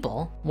of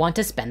people want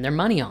to spend their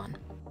money on.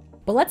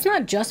 But let's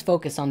not just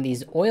focus on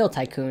these oil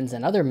tycoons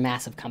and other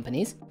massive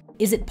companies.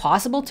 Is it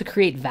possible to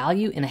create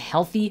value in a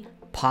healthy,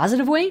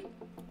 positive way?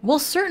 Well,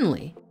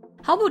 certainly.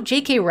 How about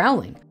J.K.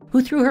 Rowling,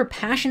 who through her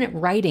passionate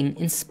writing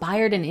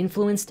inspired and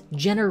influenced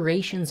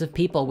generations of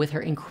people with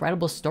her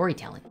incredible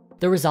storytelling?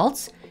 The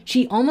results?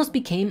 She almost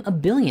became a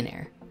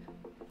billionaire.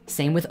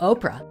 Same with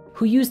Oprah,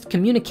 who used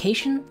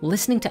communication,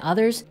 listening to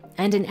others,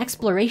 and an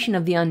exploration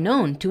of the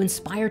unknown to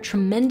inspire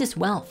tremendous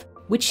wealth,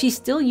 which she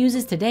still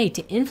uses today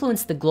to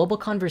influence the global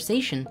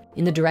conversation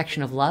in the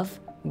direction of love,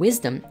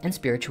 wisdom, and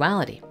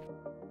spirituality.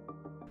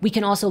 We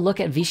can also look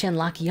at Vishen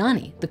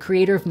Lakhiani, the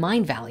creator of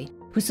Mind Valley,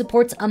 who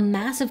supports a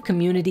massive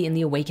community in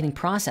the awakening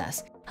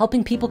process,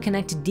 helping people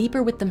connect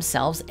deeper with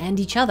themselves and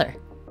each other.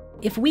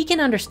 If we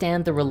can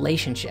understand the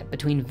relationship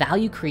between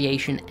value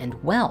creation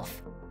and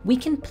wealth, we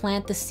can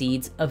plant the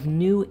seeds of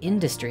new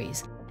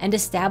industries and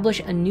establish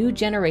a new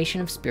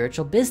generation of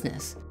spiritual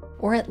business,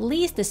 or at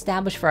least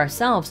establish for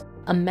ourselves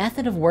a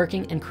method of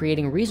working and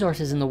creating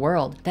resources in the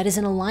world that is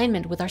in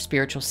alignment with our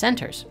spiritual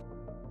centers.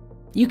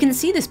 You can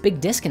see this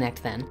big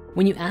disconnect then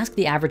when you ask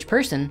the average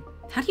person,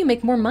 how do you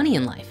make more money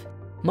in life?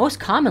 Most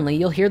commonly,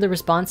 you'll hear the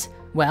response,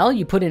 well,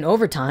 you put in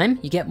overtime,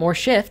 you get more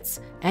shifts,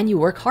 and you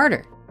work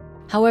harder.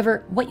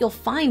 However, what you'll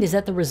find is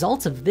that the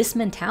results of this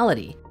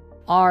mentality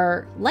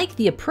are, like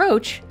the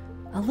approach,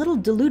 a little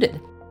diluted.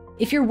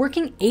 If you're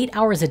working 8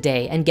 hours a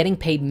day and getting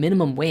paid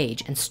minimum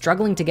wage and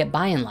struggling to get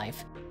by in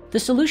life, the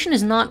solution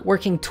is not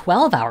working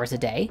 12 hours a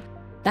day.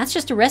 That's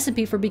just a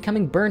recipe for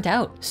becoming burnt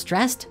out,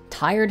 stressed,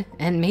 tired,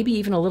 and maybe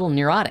even a little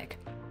neurotic.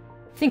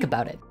 Think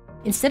about it.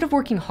 Instead of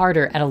working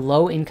harder at a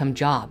low-income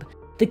job,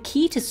 the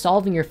key to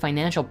solving your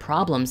financial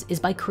problems is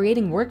by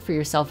creating work for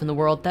yourself in the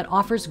world that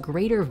offers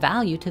greater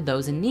value to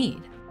those in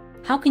need.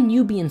 How can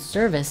you be in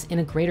service in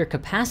a greater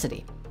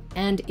capacity?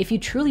 And if you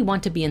truly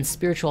want to be in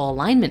spiritual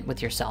alignment with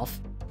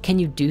yourself, can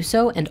you do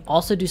so and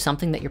also do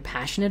something that you're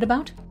passionate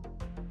about?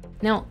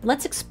 Now,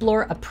 let's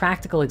explore a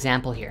practical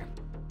example here.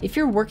 If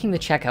you're working the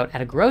checkout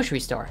at a grocery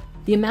store,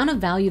 the amount of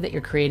value that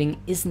you're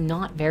creating is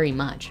not very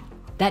much.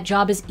 That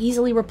job is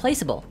easily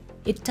replaceable.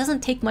 It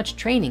doesn't take much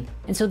training,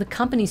 and so the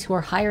companies who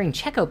are hiring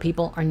checkout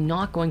people are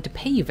not going to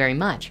pay you very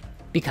much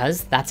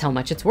because that's how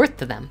much it's worth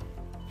to them.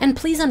 And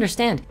please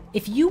understand,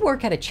 if you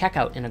work at a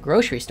checkout in a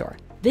grocery store,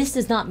 this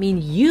does not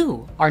mean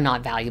you are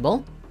not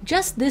valuable,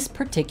 just this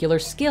particular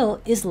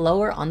skill is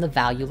lower on the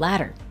value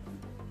ladder.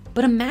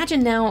 But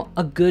imagine now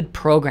a good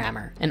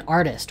programmer, an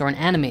artist, or an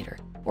animator,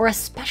 or a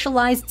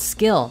specialized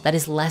skill that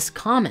is less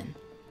common.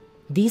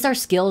 These are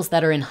skills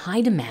that are in high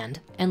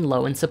demand and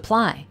low in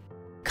supply.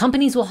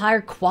 Companies will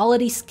hire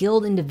quality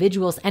skilled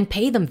individuals and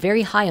pay them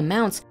very high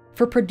amounts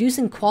for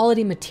producing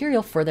quality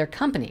material for their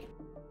company.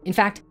 In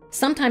fact,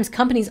 sometimes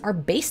companies are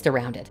based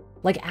around it,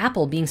 like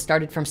Apple being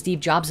started from Steve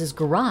Jobs'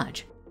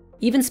 garage.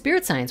 Even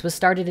Spirit Science was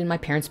started in my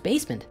parents'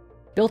 basement,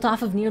 built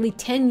off of nearly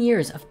 10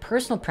 years of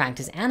personal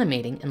practice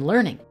animating and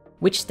learning,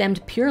 which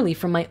stemmed purely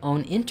from my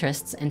own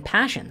interests and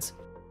passions.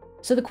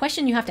 So the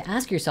question you have to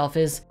ask yourself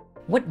is,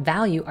 what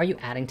value are you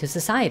adding to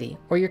society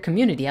or your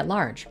community at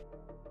large?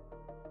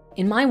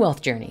 In my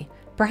wealth journey,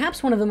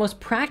 perhaps one of the most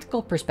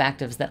practical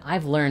perspectives that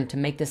I've learned to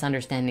make this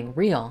understanding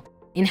real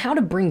in how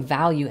to bring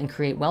value and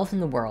create wealth in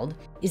the world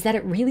is that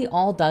it really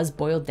all does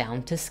boil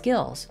down to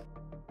skills.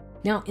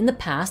 Now, in the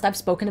past, I've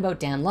spoken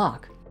about Dan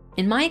Lok.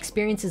 In my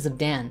experiences of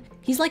Dan,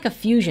 he's like a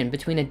fusion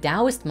between a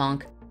Taoist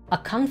monk, a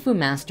Kung Fu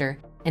master,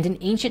 and an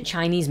ancient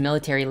Chinese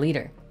military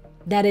leader.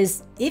 That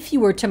is, if you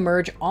were to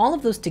merge all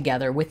of those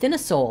together within a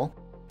soul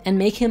and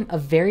make him a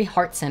very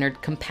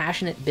heart-centered,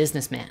 compassionate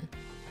businessman.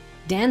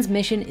 Dan's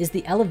mission is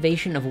the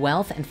elevation of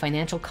wealth and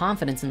financial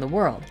confidence in the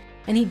world,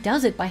 and he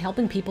does it by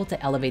helping people to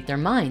elevate their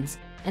minds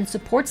and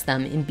supports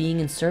them in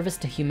being in service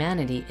to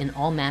humanity in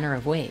all manner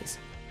of ways.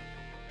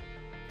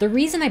 The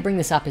reason I bring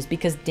this up is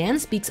because Dan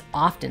speaks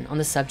often on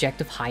the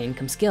subject of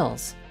high-income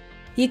skills.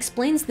 He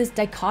explains this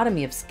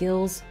dichotomy of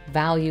skills,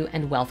 value,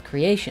 and wealth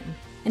creation,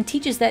 and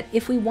teaches that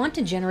if we want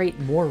to generate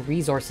more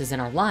resources in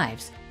our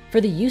lives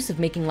for the use of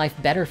making life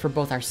better for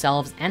both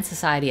ourselves and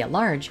society at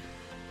large,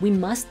 we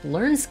must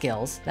learn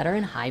skills that are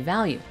in high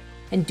value,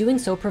 and doing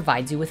so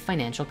provides you with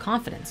financial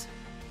confidence.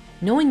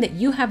 Knowing that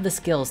you have the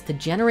skills to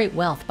generate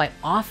wealth by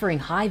offering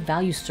high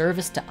value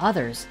service to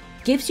others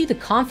gives you the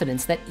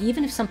confidence that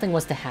even if something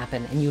was to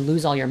happen and you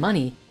lose all your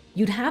money,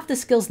 you'd have the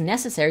skills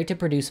necessary to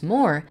produce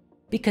more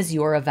because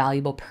you're a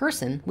valuable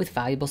person with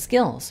valuable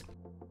skills.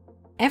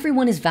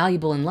 Everyone is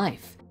valuable in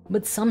life,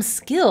 but some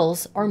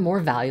skills are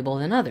more valuable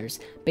than others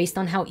based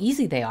on how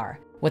easy they are,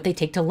 what they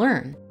take to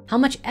learn, how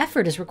much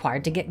effort is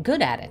required to get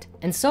good at it,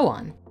 and so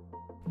on.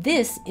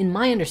 This, in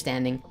my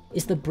understanding,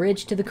 is the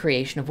bridge to the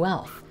creation of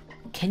wealth.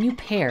 Can you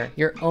pair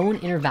your own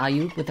inner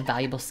value with a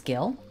valuable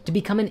skill to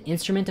become an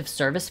instrument of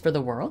service for the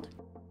world?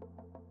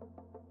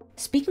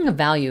 Speaking of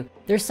value,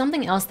 there's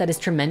something else that is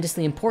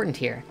tremendously important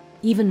here,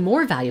 even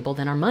more valuable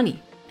than our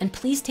money. And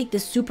please take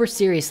this super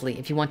seriously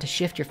if you want to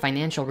shift your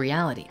financial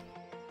reality.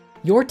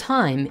 Your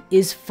time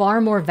is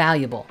far more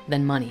valuable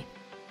than money.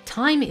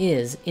 Time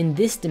is, in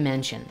this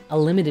dimension, a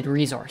limited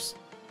resource.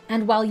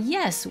 And while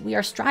yes, we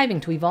are striving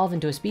to evolve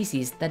into a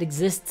species that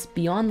exists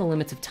beyond the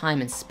limits of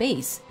time and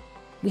space,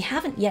 we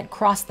haven't yet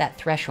crossed that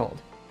threshold.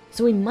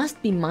 So we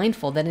must be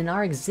mindful that in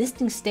our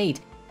existing state,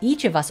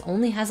 each of us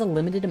only has a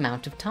limited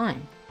amount of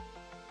time.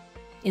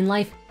 In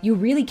life, you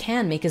really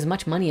can make as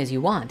much money as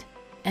you want,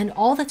 and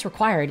all that's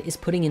required is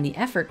putting in the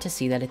effort to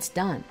see that it's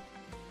done.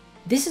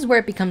 This is where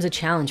it becomes a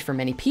challenge for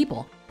many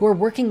people who are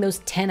working those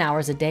 10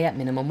 hours a day at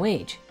minimum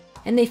wage,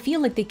 and they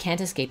feel like they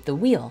can't escape the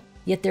wheel,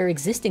 yet their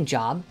existing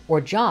job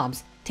or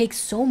jobs take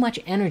so much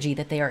energy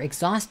that they are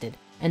exhausted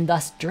and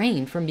thus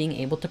drained from being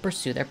able to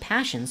pursue their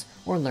passions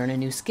or learn a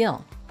new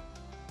skill.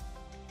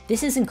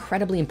 This is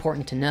incredibly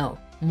important to know,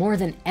 more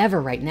than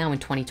ever right now in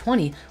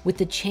 2020 with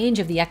the change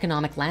of the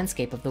economic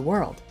landscape of the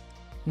world.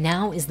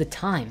 Now is the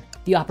time,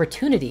 the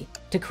opportunity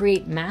to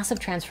create massive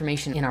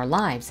transformation in our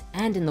lives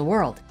and in the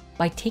world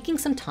by taking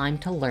some time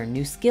to learn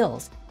new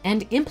skills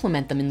and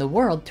implement them in the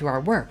world through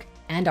our work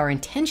and our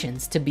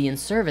intentions to be in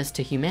service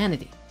to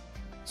humanity.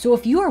 So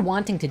if you are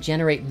wanting to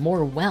generate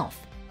more wealth,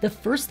 the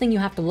first thing you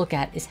have to look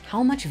at is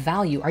how much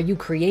value are you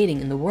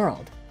creating in the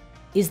world?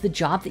 Is the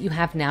job that you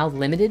have now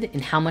limited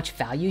in how much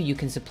value you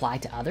can supply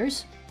to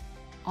others?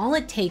 All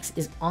it takes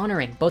is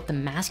honoring both the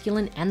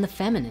masculine and the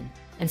feminine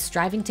and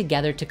striving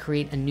together to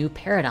create a new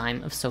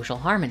paradigm of social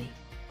harmony.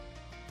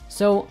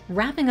 So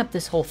wrapping up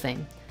this whole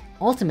thing,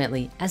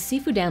 ultimately, as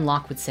Sifu Dan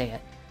Lok would say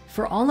it,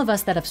 for all of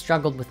us that have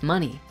struggled with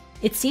money,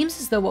 it seems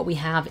as though what we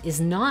have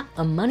is not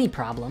a money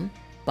problem,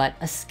 but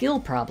a skill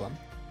problem.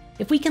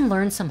 If we can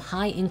learn some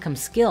high income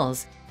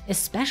skills,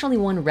 especially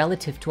one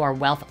relative to our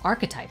wealth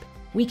archetype,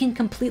 we can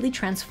completely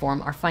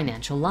transform our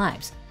financial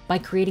lives by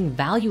creating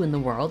value in the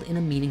world in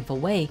a meaningful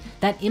way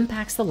that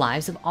impacts the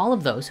lives of all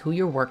of those who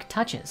your work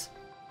touches.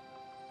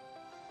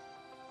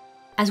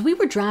 As we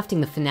were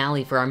drafting the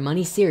finale for our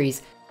money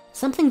series,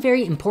 something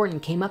very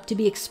important came up to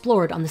be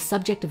explored on the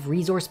subject of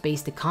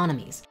resource-based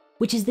economies,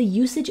 which is the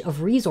usage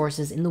of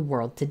resources in the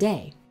world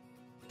today.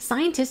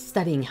 Scientists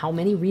studying how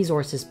many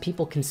resources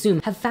people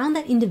consume have found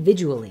that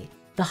individually,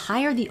 the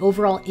higher the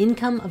overall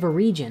income of a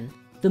region,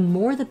 the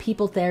more the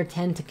people there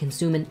tend to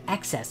consume an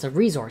excess of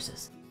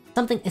resources,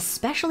 something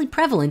especially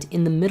prevalent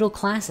in the middle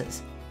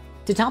classes.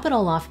 To top it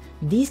all off,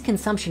 these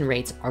consumption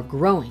rates are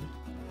growing.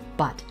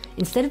 But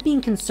instead of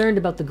being concerned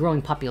about the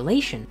growing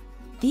population,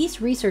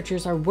 these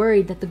researchers are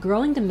worried that the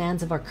growing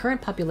demands of our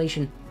current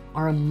population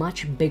are a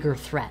much bigger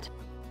threat.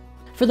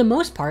 For the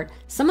most part,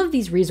 some of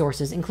these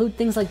resources include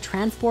things like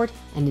transport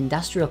and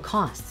industrial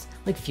costs,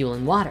 like fuel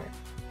and water.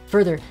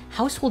 Further,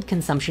 household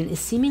consumption is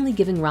seemingly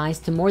giving rise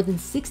to more than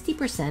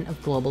 60%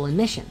 of global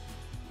emission.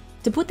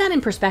 To put that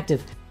in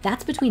perspective,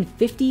 that's between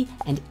 50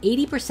 and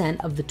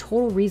 80% of the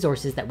total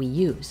resources that we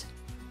use.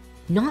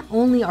 Not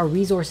only are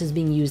resources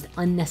being used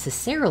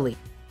unnecessarily,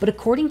 but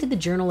according to the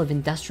Journal of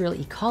Industrial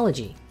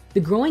Ecology, the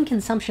growing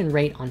consumption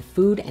rate on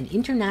food and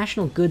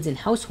international goods in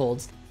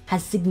households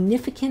has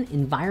significant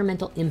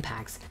environmental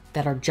impacts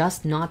that are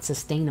just not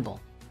sustainable.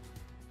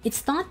 It's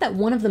thought that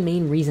one of the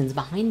main reasons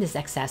behind this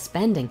excess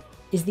spending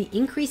is the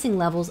increasing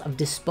levels of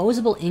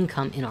disposable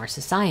income in our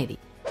society,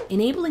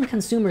 enabling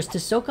consumers to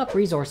soak up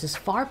resources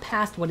far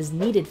past what is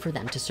needed for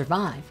them to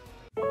survive.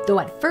 Though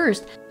at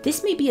first,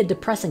 this may be a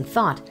depressing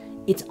thought,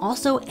 it's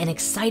also an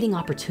exciting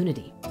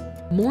opportunity.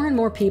 More and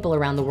more people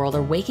around the world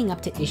are waking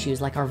up to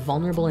issues like our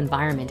vulnerable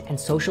environment and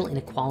social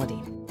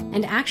inequality.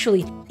 And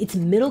actually, it's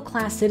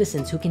middle-class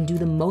citizens who can do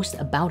the most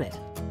about it.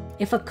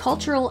 If a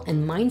cultural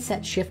and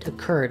mindset shift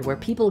occurred where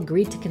people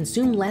agreed to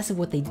consume less of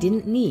what they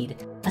didn't need,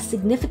 a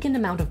significant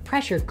amount of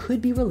pressure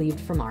could be relieved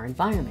from our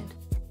environment.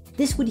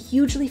 This would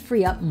hugely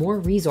free up more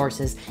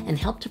resources and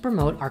help to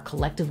promote our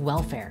collective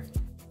welfare.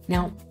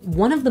 Now,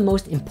 one of the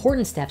most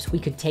important steps we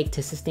could take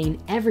to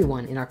sustain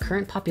everyone in our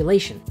current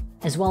population,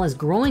 as well as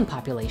growing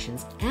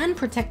populations, and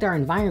protect our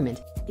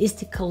environment is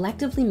to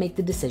collectively make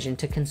the decision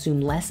to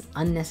consume less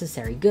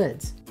unnecessary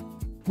goods.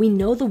 We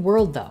know the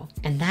world though,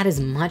 and that is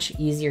much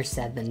easier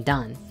said than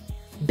done.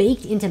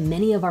 Baked into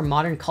many of our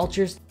modern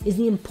cultures is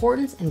the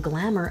importance and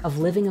glamour of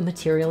living a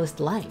materialist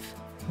life,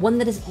 one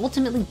that is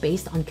ultimately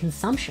based on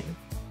consumption.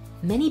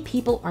 Many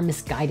people are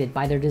misguided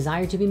by their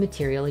desire to be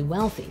materially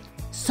wealthy,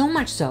 so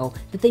much so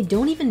that they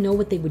don't even know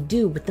what they would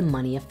do with the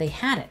money if they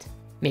had it.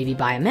 Maybe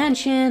buy a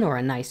mansion or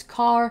a nice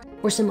car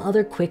or some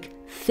other quick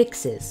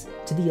fixes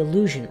to the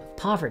illusion of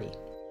poverty.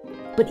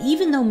 But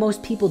even though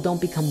most people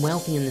don't become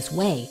wealthy in this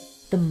way,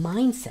 the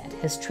mindset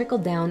has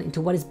trickled down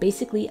into what is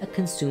basically a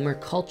consumer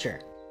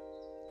culture.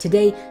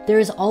 Today, there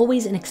is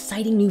always an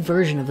exciting new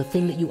version of the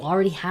thing that you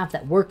already have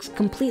that works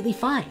completely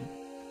fine.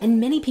 And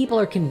many people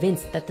are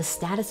convinced that the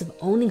status of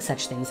owning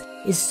such things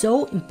is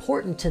so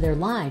important to their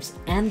lives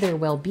and their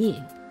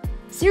well-being.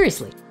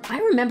 Seriously, I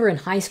remember in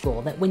high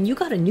school that when you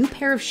got a new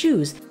pair of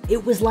shoes,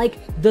 it was like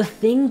the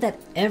thing that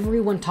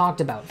everyone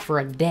talked about for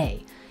a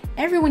day.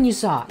 Everyone you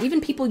saw, even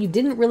people you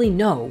didn't really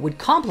know, would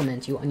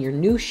compliment you on your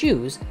new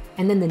shoes,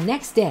 and then the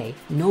next day,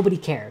 nobody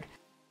cared.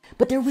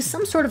 But there was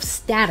some sort of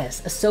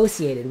status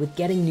associated with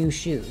getting new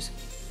shoes.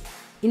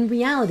 In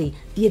reality,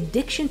 the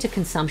addiction to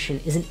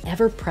consumption is an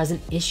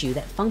ever-present issue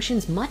that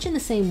functions much in the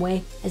same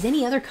way as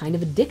any other kind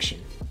of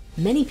addiction.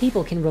 Many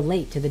people can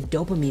relate to the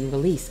dopamine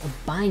release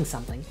of buying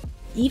something,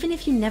 even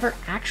if you never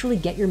actually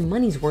get your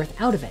money's worth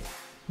out of it.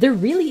 There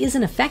really is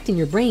an effect in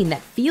your brain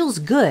that feels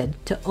good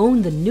to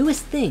own the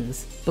newest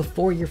things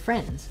before your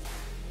friends.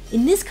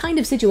 In this kind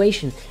of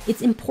situation,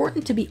 it's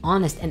important to be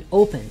honest and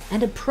open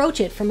and approach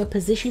it from a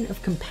position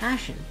of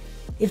compassion.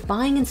 If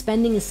buying and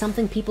spending is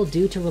something people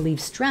do to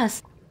relieve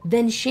stress,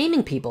 then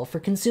shaming people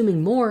for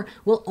consuming more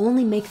will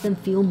only make them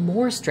feel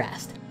more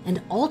stressed and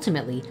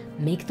ultimately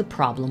make the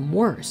problem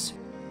worse.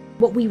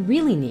 What we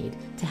really need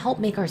to help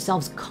make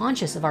ourselves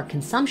conscious of our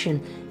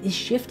consumption is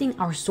shifting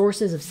our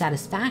sources of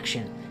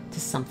satisfaction to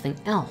something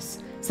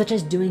else, such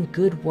as doing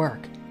good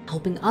work,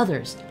 helping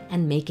others,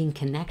 and making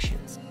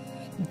connections.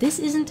 This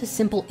isn't a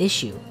simple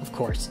issue, of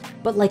course,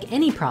 but like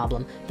any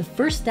problem, the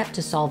first step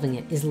to solving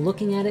it is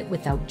looking at it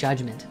without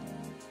judgment.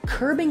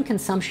 Curbing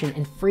consumption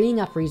and freeing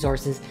up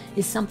resources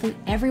is something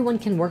everyone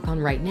can work on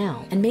right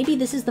now, and maybe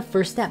this is the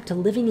first step to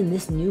living in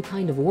this new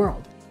kind of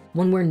world,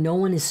 one where no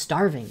one is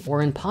starving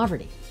or in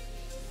poverty.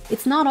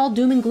 It's not all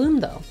doom and gloom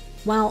though.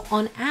 While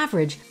on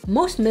average,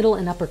 most middle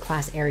and upper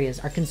class areas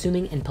are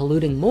consuming and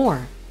polluting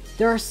more,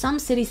 there are some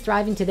cities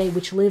thriving today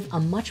which live a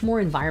much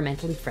more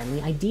environmentally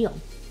friendly ideal.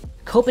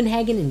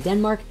 Copenhagen in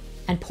Denmark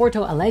and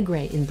Porto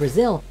Alegre in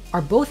Brazil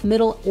are both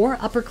middle or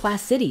upper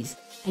class cities,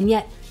 and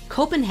yet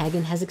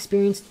Copenhagen has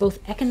experienced both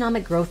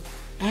economic growth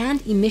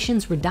and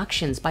emissions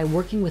reductions by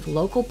working with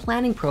local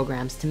planning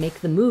programs to make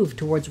the move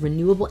towards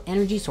renewable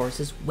energy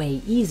sources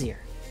way easier.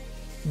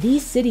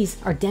 These cities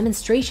are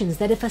demonstrations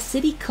that if a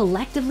city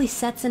collectively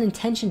sets an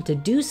intention to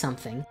do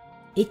something,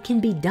 it can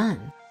be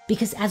done.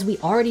 Because as we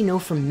already know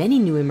from many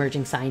new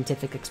emerging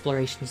scientific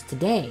explorations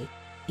today,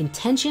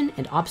 intention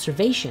and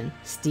observation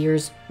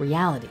steers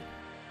reality.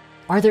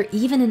 Are there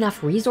even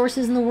enough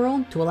resources in the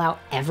world to allow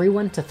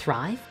everyone to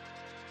thrive?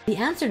 The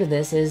answer to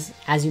this is,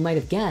 as you might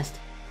have guessed,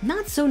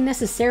 not so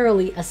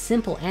necessarily a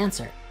simple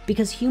answer,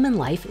 because human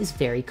life is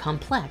very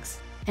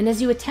complex. And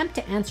as you attempt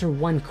to answer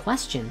one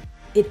question,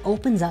 it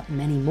opens up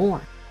many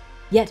more.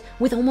 Yet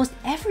with almost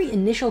every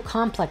initial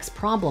complex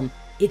problem,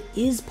 it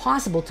is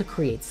possible to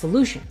create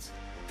solutions.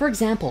 For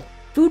example,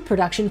 food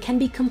production can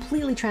be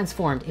completely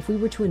transformed if we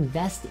were to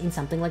invest in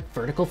something like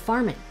vertical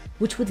farming,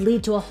 which would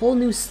lead to a whole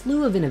new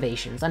slew of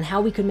innovations on how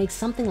we could make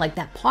something like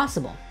that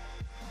possible.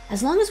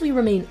 As long as we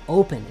remain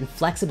open and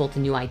flexible to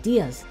new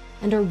ideas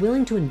and are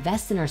willing to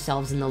invest in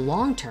ourselves in the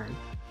long term,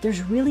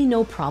 there's really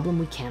no problem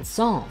we can't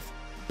solve.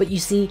 But you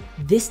see,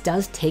 this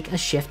does take a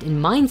shift in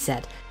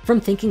mindset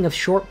from thinking of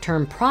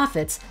short-term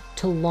profits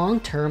to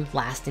long-term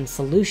lasting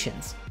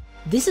solutions.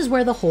 This is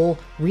where the whole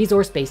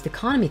resource-based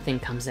economy thing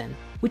comes in,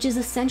 which is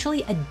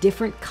essentially a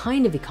different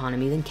kind of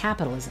economy than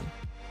capitalism.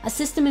 A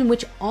system in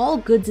which all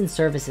goods and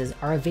services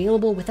are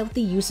available without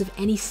the use of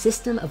any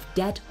system of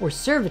debt or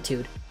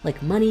servitude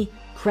like money,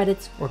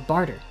 credits, or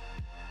barter.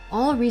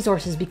 All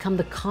resources become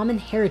the common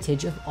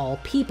heritage of all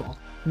people,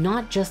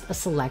 not just a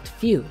select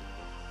few.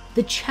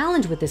 The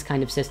challenge with this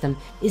kind of system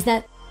is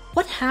that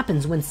what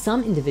happens when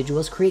some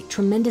individuals create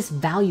tremendous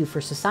value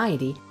for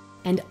society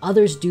and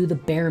others do the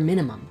bare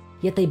minimum,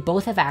 yet they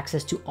both have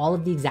access to all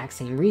of the exact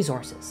same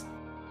resources?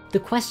 The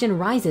question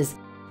arises,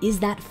 is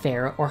that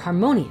fair or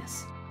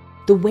harmonious?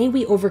 The way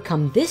we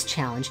overcome this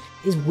challenge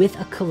is with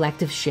a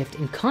collective shift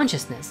in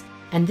consciousness,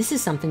 and this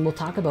is something we'll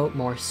talk about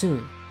more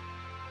soon.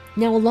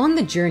 Now, along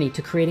the journey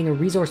to creating a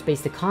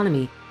resource-based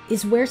economy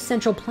is where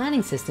central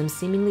planning systems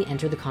seemingly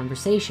enter the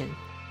conversation.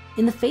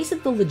 In the face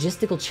of the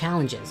logistical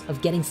challenges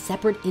of getting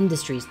separate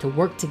industries to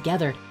work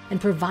together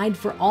and provide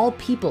for all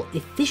people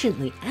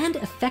efficiently and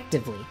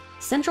effectively,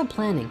 central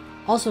planning,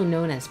 also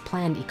known as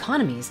planned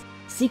economies,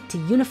 seek to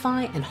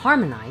unify and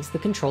harmonize the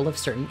control of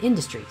certain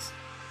industries.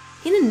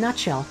 In a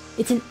nutshell,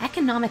 it's an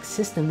economic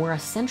system where a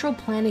central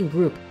planning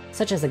group,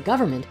 such as a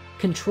government,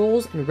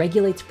 controls and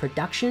regulates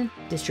production,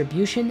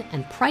 distribution,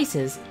 and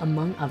prices,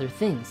 among other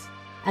things,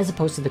 as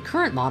opposed to the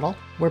current model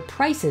where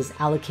prices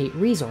allocate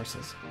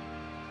resources.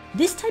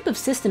 This type of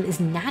system is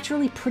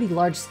naturally pretty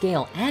large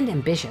scale and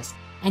ambitious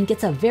and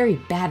gets a very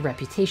bad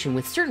reputation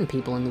with certain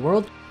people in the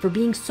world for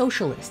being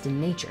socialist in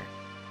nature.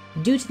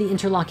 Due to the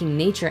interlocking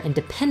nature and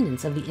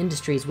dependence of the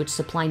industries which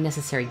supply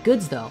necessary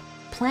goods though,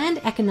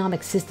 planned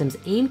economic systems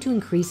aim to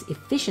increase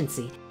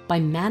efficiency by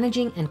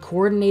managing and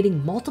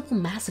coordinating multiple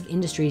massive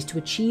industries to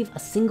achieve a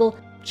single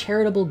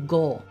charitable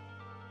goal.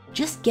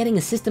 Just getting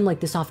a system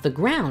like this off the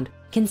ground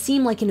can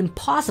seem like an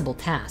impossible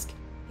task.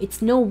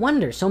 It's no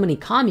wonder so many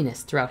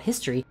communists throughout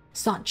history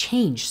sought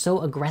change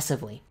so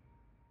aggressively.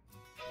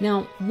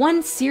 Now,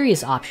 one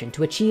serious option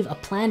to achieve a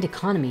planned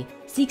economy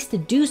seeks to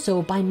do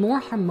so by more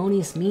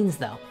harmonious means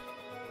though.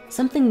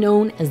 Something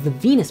known as the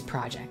Venus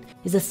Project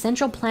is a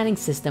central planning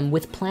system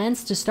with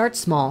plans to start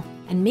small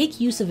and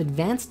make use of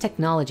advanced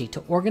technology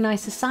to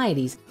organize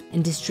societies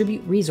and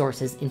distribute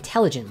resources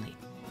intelligently.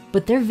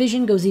 But their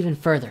vision goes even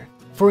further,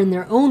 for in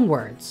their own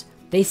words,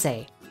 they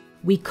say,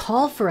 "We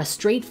call for a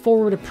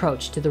straightforward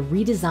approach to the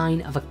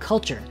redesign of a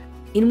culture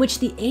in which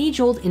the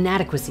age-old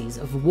inadequacies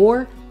of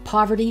war,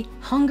 poverty,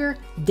 hunger,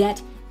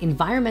 debt,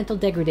 environmental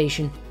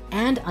degradation,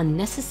 and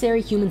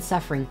unnecessary human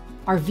suffering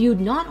are viewed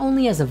not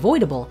only as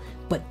avoidable,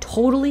 but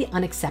totally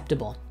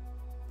unacceptable."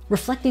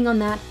 Reflecting on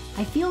that,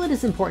 I feel it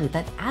is important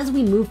that as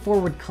we move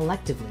forward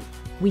collectively,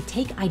 we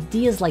take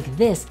ideas like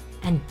this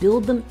and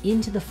build them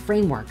into the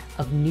framework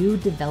of new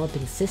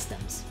developing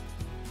systems.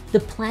 The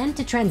plan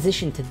to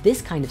transition to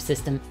this kind of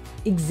system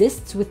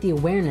exists with the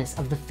awareness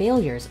of the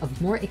failures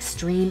of more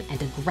extreme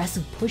and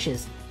aggressive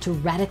pushes to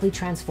radically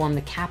transform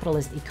the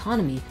capitalist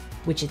economy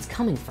which it's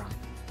coming from.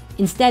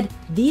 Instead,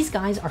 these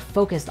guys are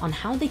focused on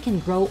how they can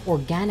grow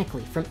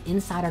organically from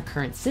inside our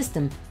current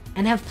system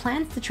and have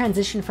plans to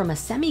transition from a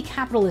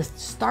semi-capitalist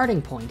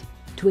starting point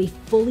to a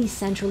fully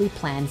centrally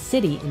planned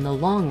city in the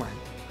long run.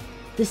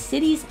 The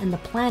cities and the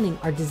planning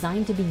are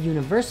designed to be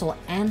universal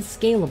and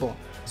scalable,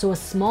 so a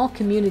small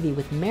community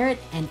with merit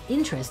and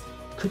interest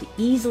could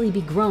easily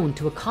be grown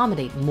to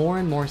accommodate more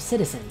and more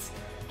citizens.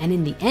 And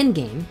in the end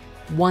game,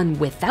 one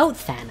without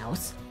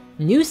Thanos,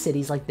 new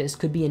cities like this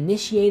could be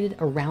initiated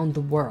around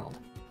the world.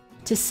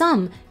 To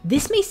some,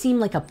 this may seem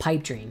like a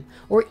pipe dream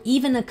or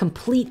even a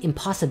complete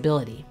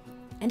impossibility.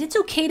 And it's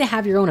okay to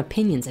have your own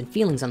opinions and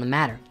feelings on the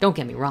matter, don't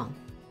get me wrong.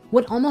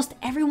 What almost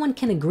everyone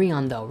can agree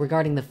on though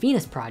regarding the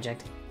Venus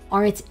Project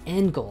are its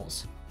end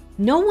goals.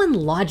 No one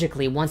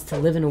logically wants to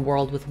live in a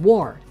world with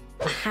war,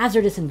 a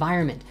hazardous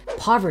environment,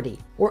 poverty,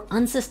 or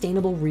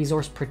unsustainable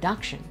resource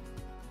production.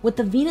 What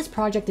the Venus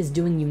Project is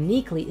doing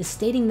uniquely is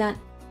stating that,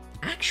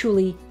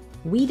 actually,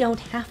 we don't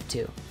have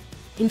to.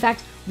 In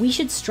fact, we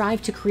should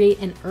strive to create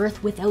an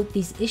Earth without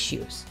these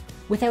issues.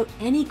 Without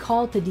any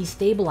call to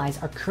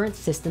destabilize our current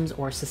systems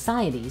or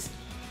societies,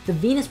 the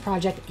Venus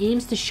Project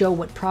aims to show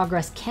what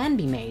progress can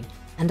be made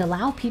and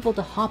allow people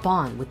to hop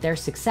on with their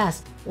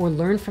success or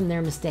learn from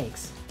their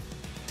mistakes.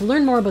 To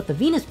learn more about the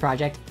Venus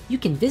Project, you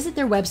can visit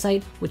their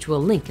website, which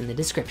we'll link in the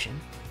description.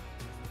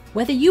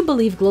 Whether you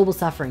believe global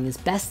suffering is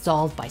best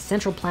solved by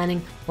central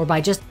planning or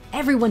by just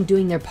everyone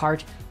doing their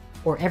part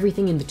or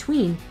everything in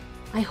between,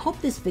 I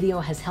hope this video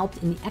has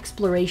helped in the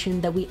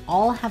exploration that we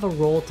all have a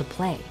role to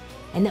play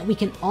and that we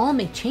can all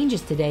make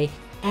changes today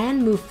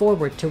and move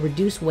forward to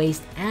reduce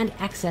waste and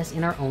excess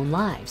in our own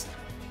lives,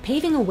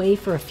 paving a way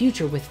for a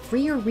future with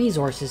freer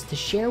resources to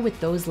share with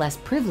those less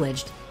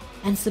privileged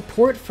and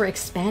support for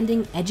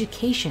expanding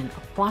education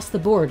across the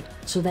board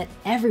so that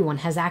everyone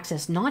has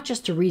access not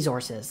just to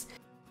resources,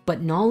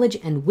 but knowledge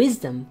and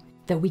wisdom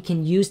that we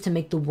can use to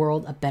make the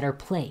world a better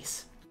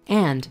place.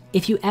 And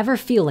if you ever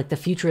feel like the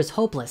future is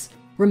hopeless,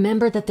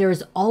 remember that there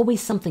is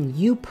always something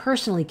you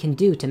personally can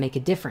do to make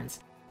a difference,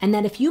 and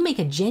that if you make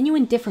a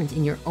genuine difference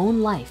in your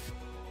own life,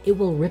 it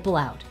will ripple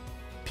out.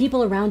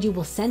 People around you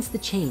will sense the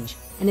change,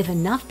 and if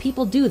enough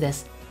people do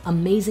this,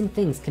 amazing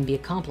things can be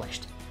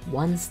accomplished,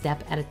 one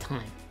step at a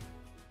time.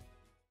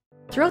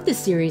 Throughout this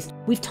series,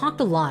 we've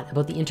talked a lot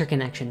about the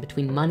interconnection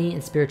between money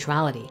and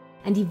spirituality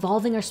and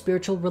evolving our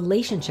spiritual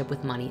relationship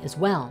with money as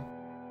well.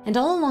 And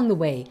all along the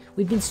way,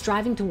 we've been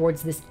striving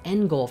towards this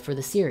end goal for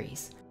the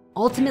series,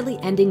 ultimately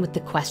ending with the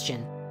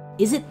question,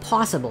 is it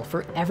possible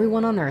for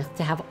everyone on Earth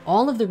to have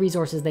all of the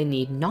resources they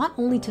need not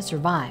only to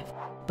survive,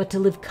 but to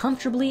live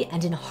comfortably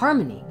and in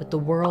harmony with the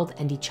world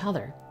and each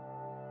other?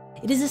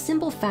 It is a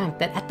simple fact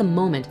that at the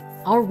moment,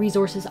 our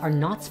resources are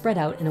not spread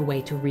out in a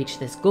way to reach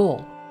this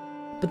goal.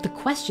 But the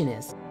question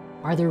is,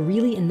 are there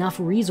really enough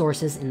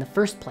resources in the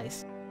first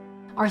place?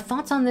 Our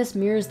thoughts on this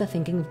mirrors the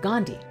thinking of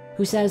Gandhi,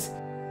 who says,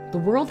 the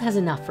world has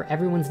enough for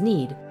everyone's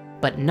need,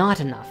 but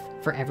not enough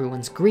for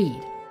everyone's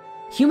greed.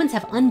 Humans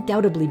have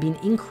undoubtedly been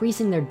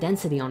increasing their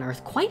density on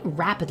Earth quite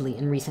rapidly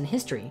in recent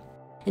history.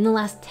 In the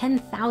last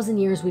 10,000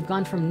 years, we've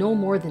gone from no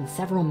more than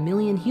several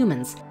million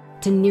humans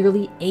to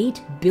nearly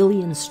 8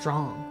 billion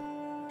strong.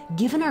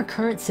 Given our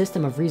current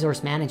system of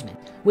resource management,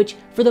 which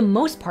for the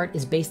most part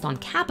is based on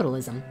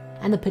capitalism,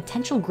 and the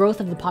potential growth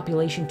of the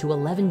population to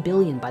 11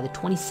 billion by the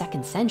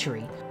 22nd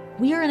century,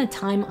 we are in a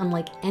time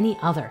unlike any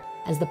other,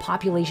 as the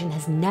population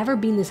has never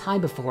been this high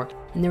before,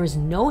 and there is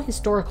no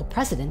historical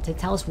precedent to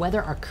tell us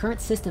whether our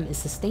current system is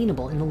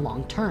sustainable in the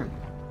long term.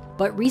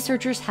 But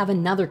researchers have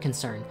another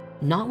concern,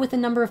 not with the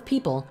number of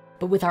people,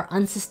 but with our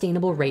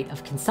unsustainable rate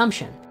of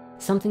consumption,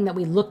 something that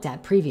we looked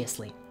at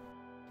previously.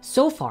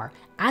 So far,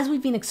 as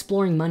we've been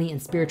exploring money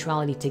and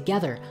spirituality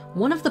together,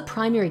 one of the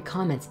primary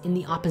comments in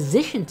the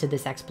opposition to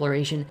this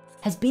exploration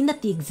has been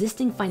that the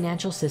existing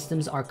financial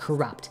systems are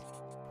corrupt,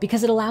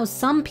 because it allows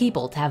some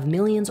people to have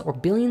millions or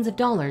billions of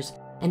dollars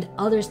and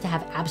others to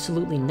have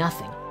absolutely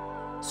nothing.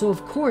 So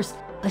of course,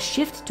 a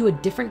shift to a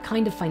different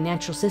kind of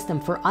financial system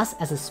for us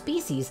as a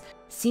species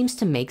seems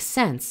to make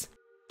sense.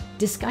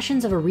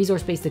 Discussions of a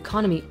resource-based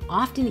economy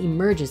often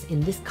emerges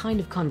in this kind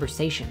of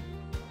conversation.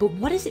 But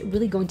what is it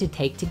really going to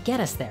take to get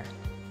us there?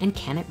 And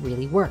can it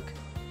really work?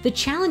 The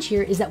challenge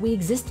here is that we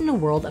exist in a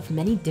world of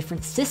many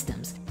different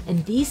systems,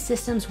 and these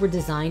systems were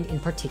designed in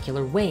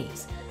particular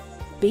ways,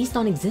 based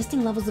on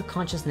existing levels of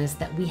consciousness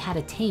that we had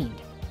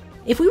attained.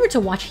 If we were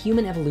to watch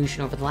human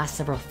evolution over the last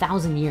several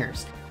thousand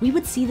years, we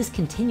would see this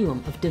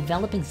continuum of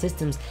developing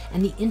systems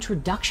and the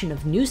introduction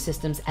of new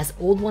systems as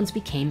old ones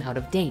became out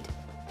of date.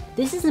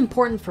 This is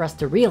important for us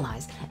to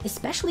realize,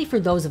 especially for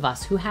those of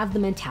us who have the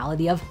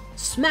mentality of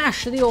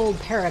smash the old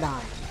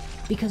paradigm,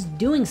 because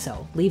doing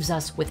so leaves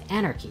us with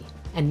anarchy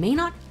and may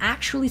not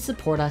actually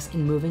support us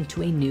in moving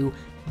to a new,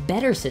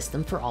 better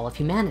system for all of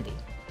humanity.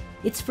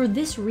 It's for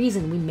this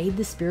reason we made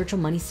the Spiritual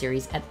Money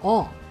series at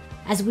all,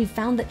 as we've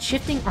found that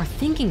shifting our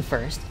thinking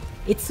first,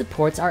 it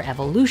supports our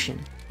evolution,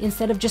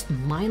 instead of just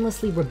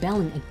mindlessly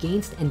rebelling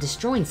against and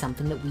destroying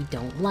something that we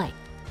don't like.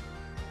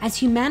 As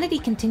humanity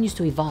continues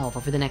to evolve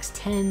over the next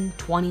 10,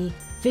 20,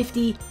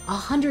 50,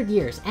 100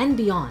 years and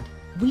beyond,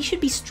 we should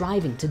be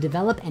striving to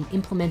develop and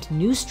implement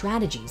new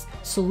strategies,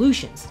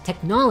 solutions,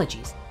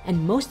 technologies, and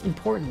most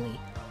importantly,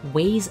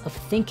 ways of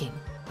thinking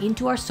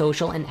into our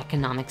social and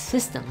economic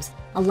systems,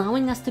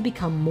 allowing us to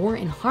become more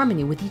in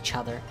harmony with each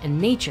other and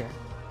nature.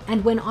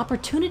 And when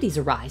opportunities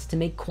arise to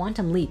make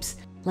quantum leaps,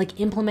 like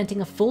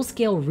implementing a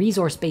full-scale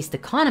resource-based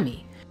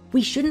economy,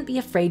 we shouldn't be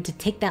afraid to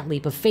take that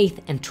leap of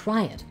faith and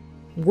try it.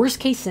 Worst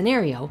case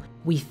scenario,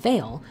 we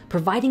fail,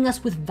 providing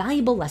us with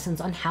valuable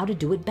lessons on how to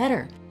do it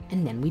better,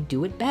 and then we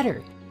do it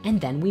better, and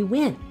then we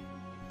win.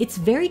 It's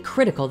very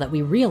critical that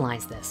we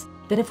realize this,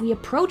 that if we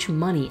approach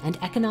money and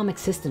economic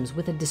systems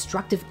with a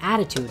destructive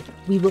attitude,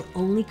 we will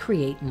only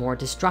create more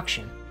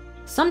destruction.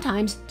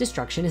 Sometimes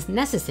destruction is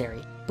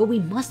necessary, but we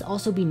must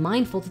also be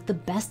mindful that the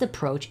best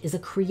approach is a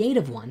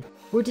creative one,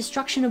 where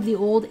destruction of the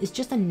old is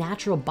just a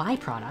natural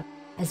byproduct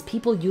as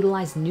people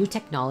utilize new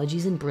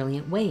technologies in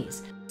brilliant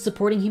ways,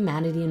 supporting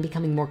humanity and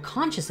becoming more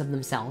conscious of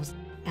themselves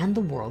and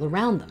the world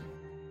around them.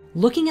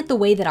 Looking at the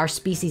way that our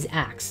species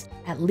acts,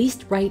 at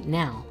least right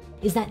now,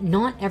 is that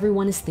not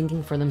everyone is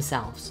thinking for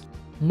themselves.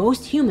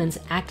 Most humans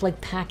act like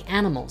pack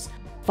animals,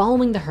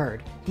 following the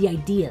herd, the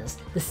ideas,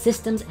 the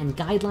systems and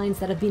guidelines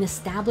that have been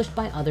established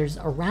by others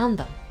around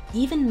them.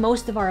 Even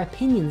most of our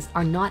opinions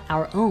are not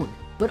our own,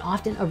 but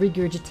often a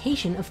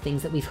regurgitation of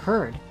things that we've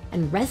heard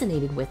and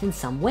resonated with in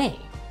some way.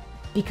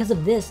 Because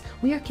of this,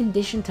 we are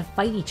conditioned to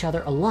fight each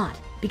other a lot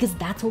because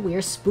that's what we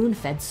are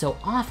spoon-fed so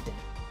often.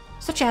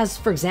 Such as,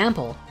 for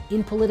example,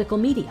 in political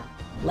media,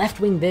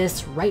 left-wing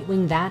this,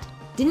 right-wing that.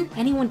 Didn't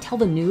anyone tell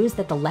the news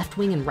that the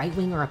left-wing and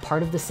right-wing are a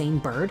part of the same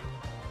bird?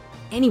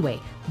 Anyway,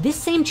 this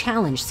same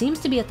challenge seems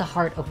to be at the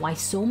heart of why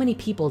so many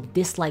people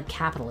dislike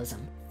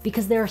capitalism,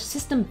 because there are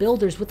system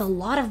builders with a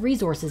lot of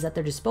resources at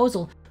their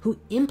disposal who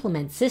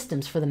implement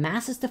systems for the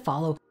masses to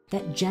follow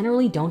that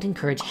generally don't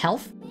encourage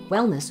health,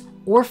 wellness,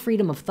 or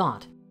freedom of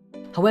thought.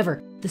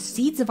 However, the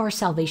seeds of our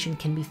salvation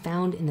can be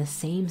found in the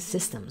same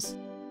systems.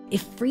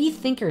 If free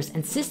thinkers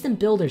and system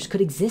builders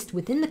could exist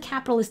within the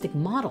capitalistic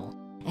model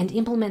and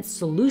implement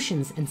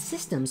solutions and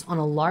systems on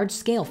a large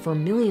scale for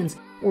millions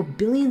or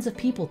billions of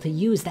people to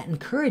use that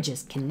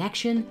encourages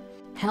connection,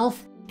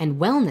 health, and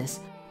wellness,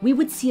 we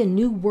would see a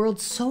new world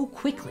so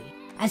quickly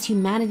as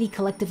humanity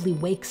collectively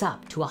wakes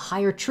up to a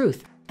higher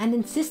truth and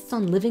insists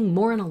on living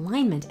more in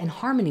alignment and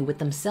harmony with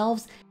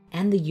themselves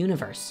and the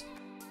universe.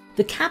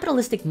 The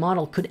capitalistic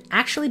model could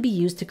actually be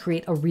used to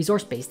create a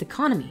resource-based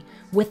economy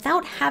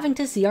without having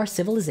to see our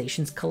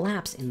civilizations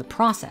collapse in the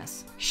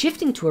process.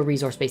 Shifting to a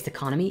resource-based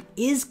economy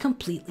is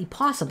completely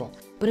possible,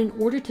 but in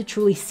order to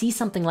truly see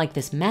something like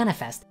this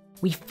manifest,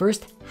 we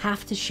first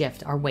have to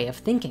shift our way of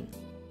thinking.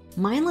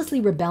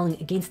 Mindlessly rebelling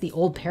against the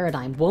old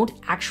paradigm won't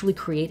actually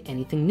create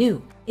anything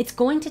new. It's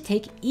going to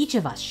take each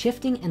of us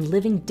shifting and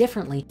living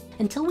differently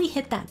until we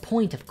hit that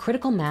point of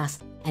critical mass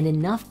and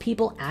enough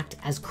people act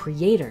as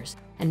creators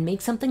and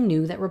make something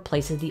new that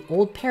replaces the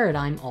old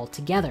paradigm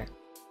altogether.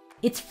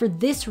 It's for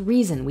this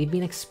reason we've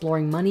been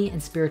exploring money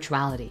and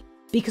spirituality,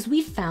 because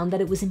we've found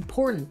that it was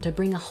important to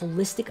bring a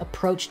holistic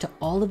approach to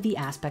all of the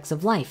aspects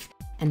of life,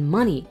 and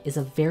money is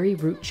a very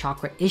root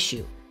chakra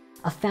issue,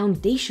 a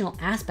foundational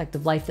aspect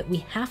of life that we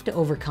have to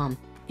overcome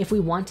if we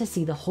want to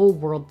see the whole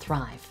world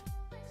thrive.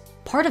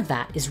 Part of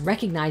that is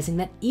recognizing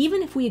that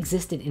even if we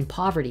existed in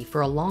poverty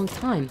for a long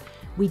time,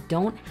 we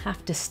don't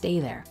have to stay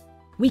there.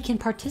 We can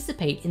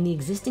participate in the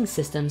existing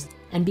systems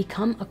and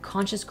become a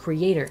conscious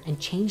creator and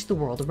change the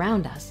world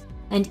around us,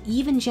 and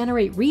even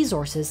generate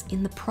resources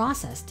in the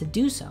process to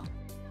do so.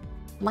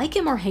 Like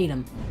him or hate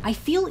him, I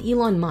feel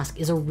Elon Musk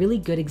is a really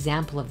good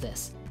example of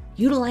this.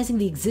 Utilizing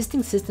the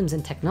existing systems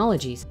and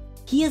technologies,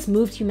 he has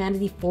moved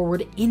humanity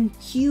forward in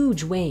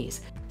huge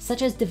ways,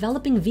 such as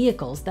developing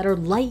vehicles that are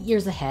light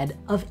years ahead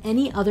of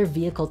any other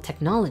vehicle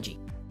technology.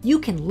 You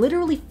can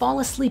literally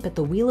fall asleep at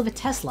the wheel of a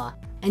Tesla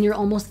and you're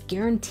almost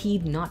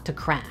guaranteed not to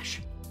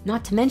crash.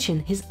 Not to mention,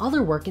 his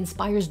other work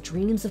inspires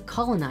dreams of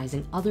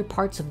colonizing other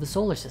parts of the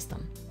solar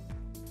system.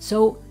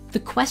 So the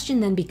question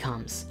then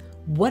becomes,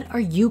 what are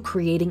you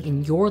creating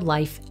in your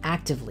life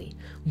actively?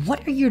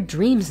 What are your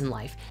dreams in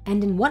life,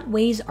 and in what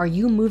ways are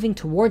you moving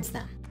towards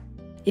them?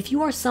 If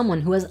you are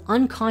someone who has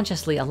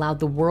unconsciously allowed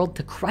the world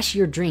to crush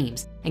your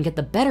dreams and get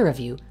the better of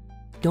you,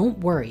 don't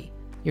worry,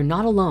 you're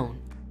not alone.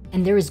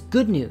 And there is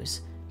good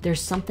news, there's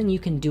something you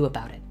can do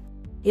about it.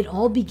 It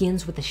all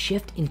begins with a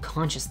shift in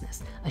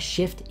consciousness, a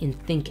shift in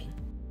thinking.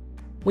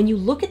 When you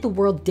look at the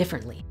world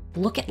differently,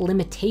 look at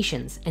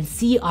limitations and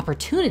see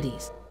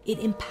opportunities, it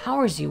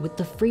empowers you with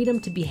the freedom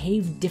to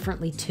behave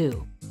differently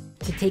too,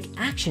 to take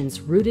actions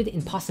rooted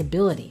in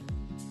possibility.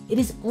 It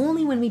is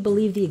only when we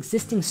believe the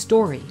existing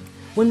story,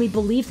 when we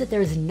believe that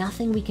there is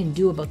nothing we can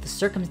do about the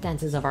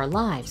circumstances of our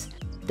lives,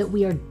 that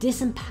we are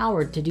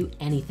disempowered to do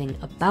anything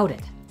about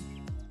it.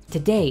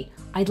 Today,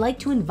 I'd like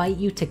to invite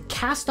you to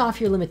cast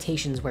off your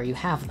limitations where you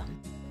have them.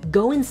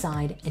 Go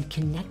inside and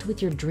connect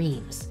with your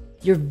dreams,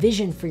 your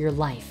vision for your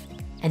life,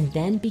 and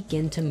then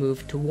begin to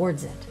move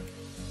towards it.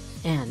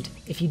 And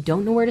if you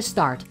don't know where to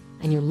start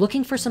and you're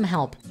looking for some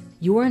help,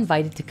 you are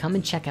invited to come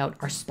and check out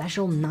our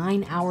special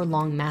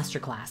 9-hour-long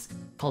masterclass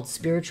called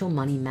Spiritual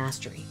Money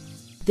Mastery.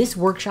 This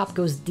workshop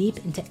goes deep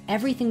into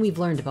everything we've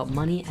learned about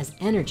money as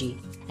energy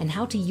and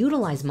how to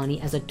utilize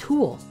money as a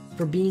tool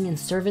for being in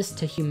service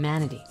to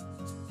humanity.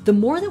 The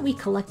more that we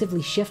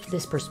collectively shift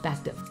this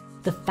perspective,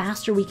 the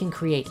faster we can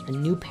create a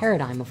new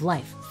paradigm of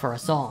life for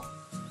us all.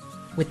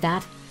 With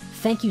that,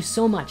 thank you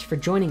so much for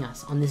joining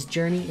us on this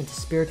journey into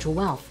spiritual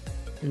wealth,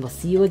 and we'll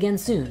see you again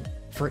soon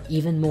for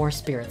even more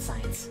spirit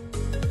science.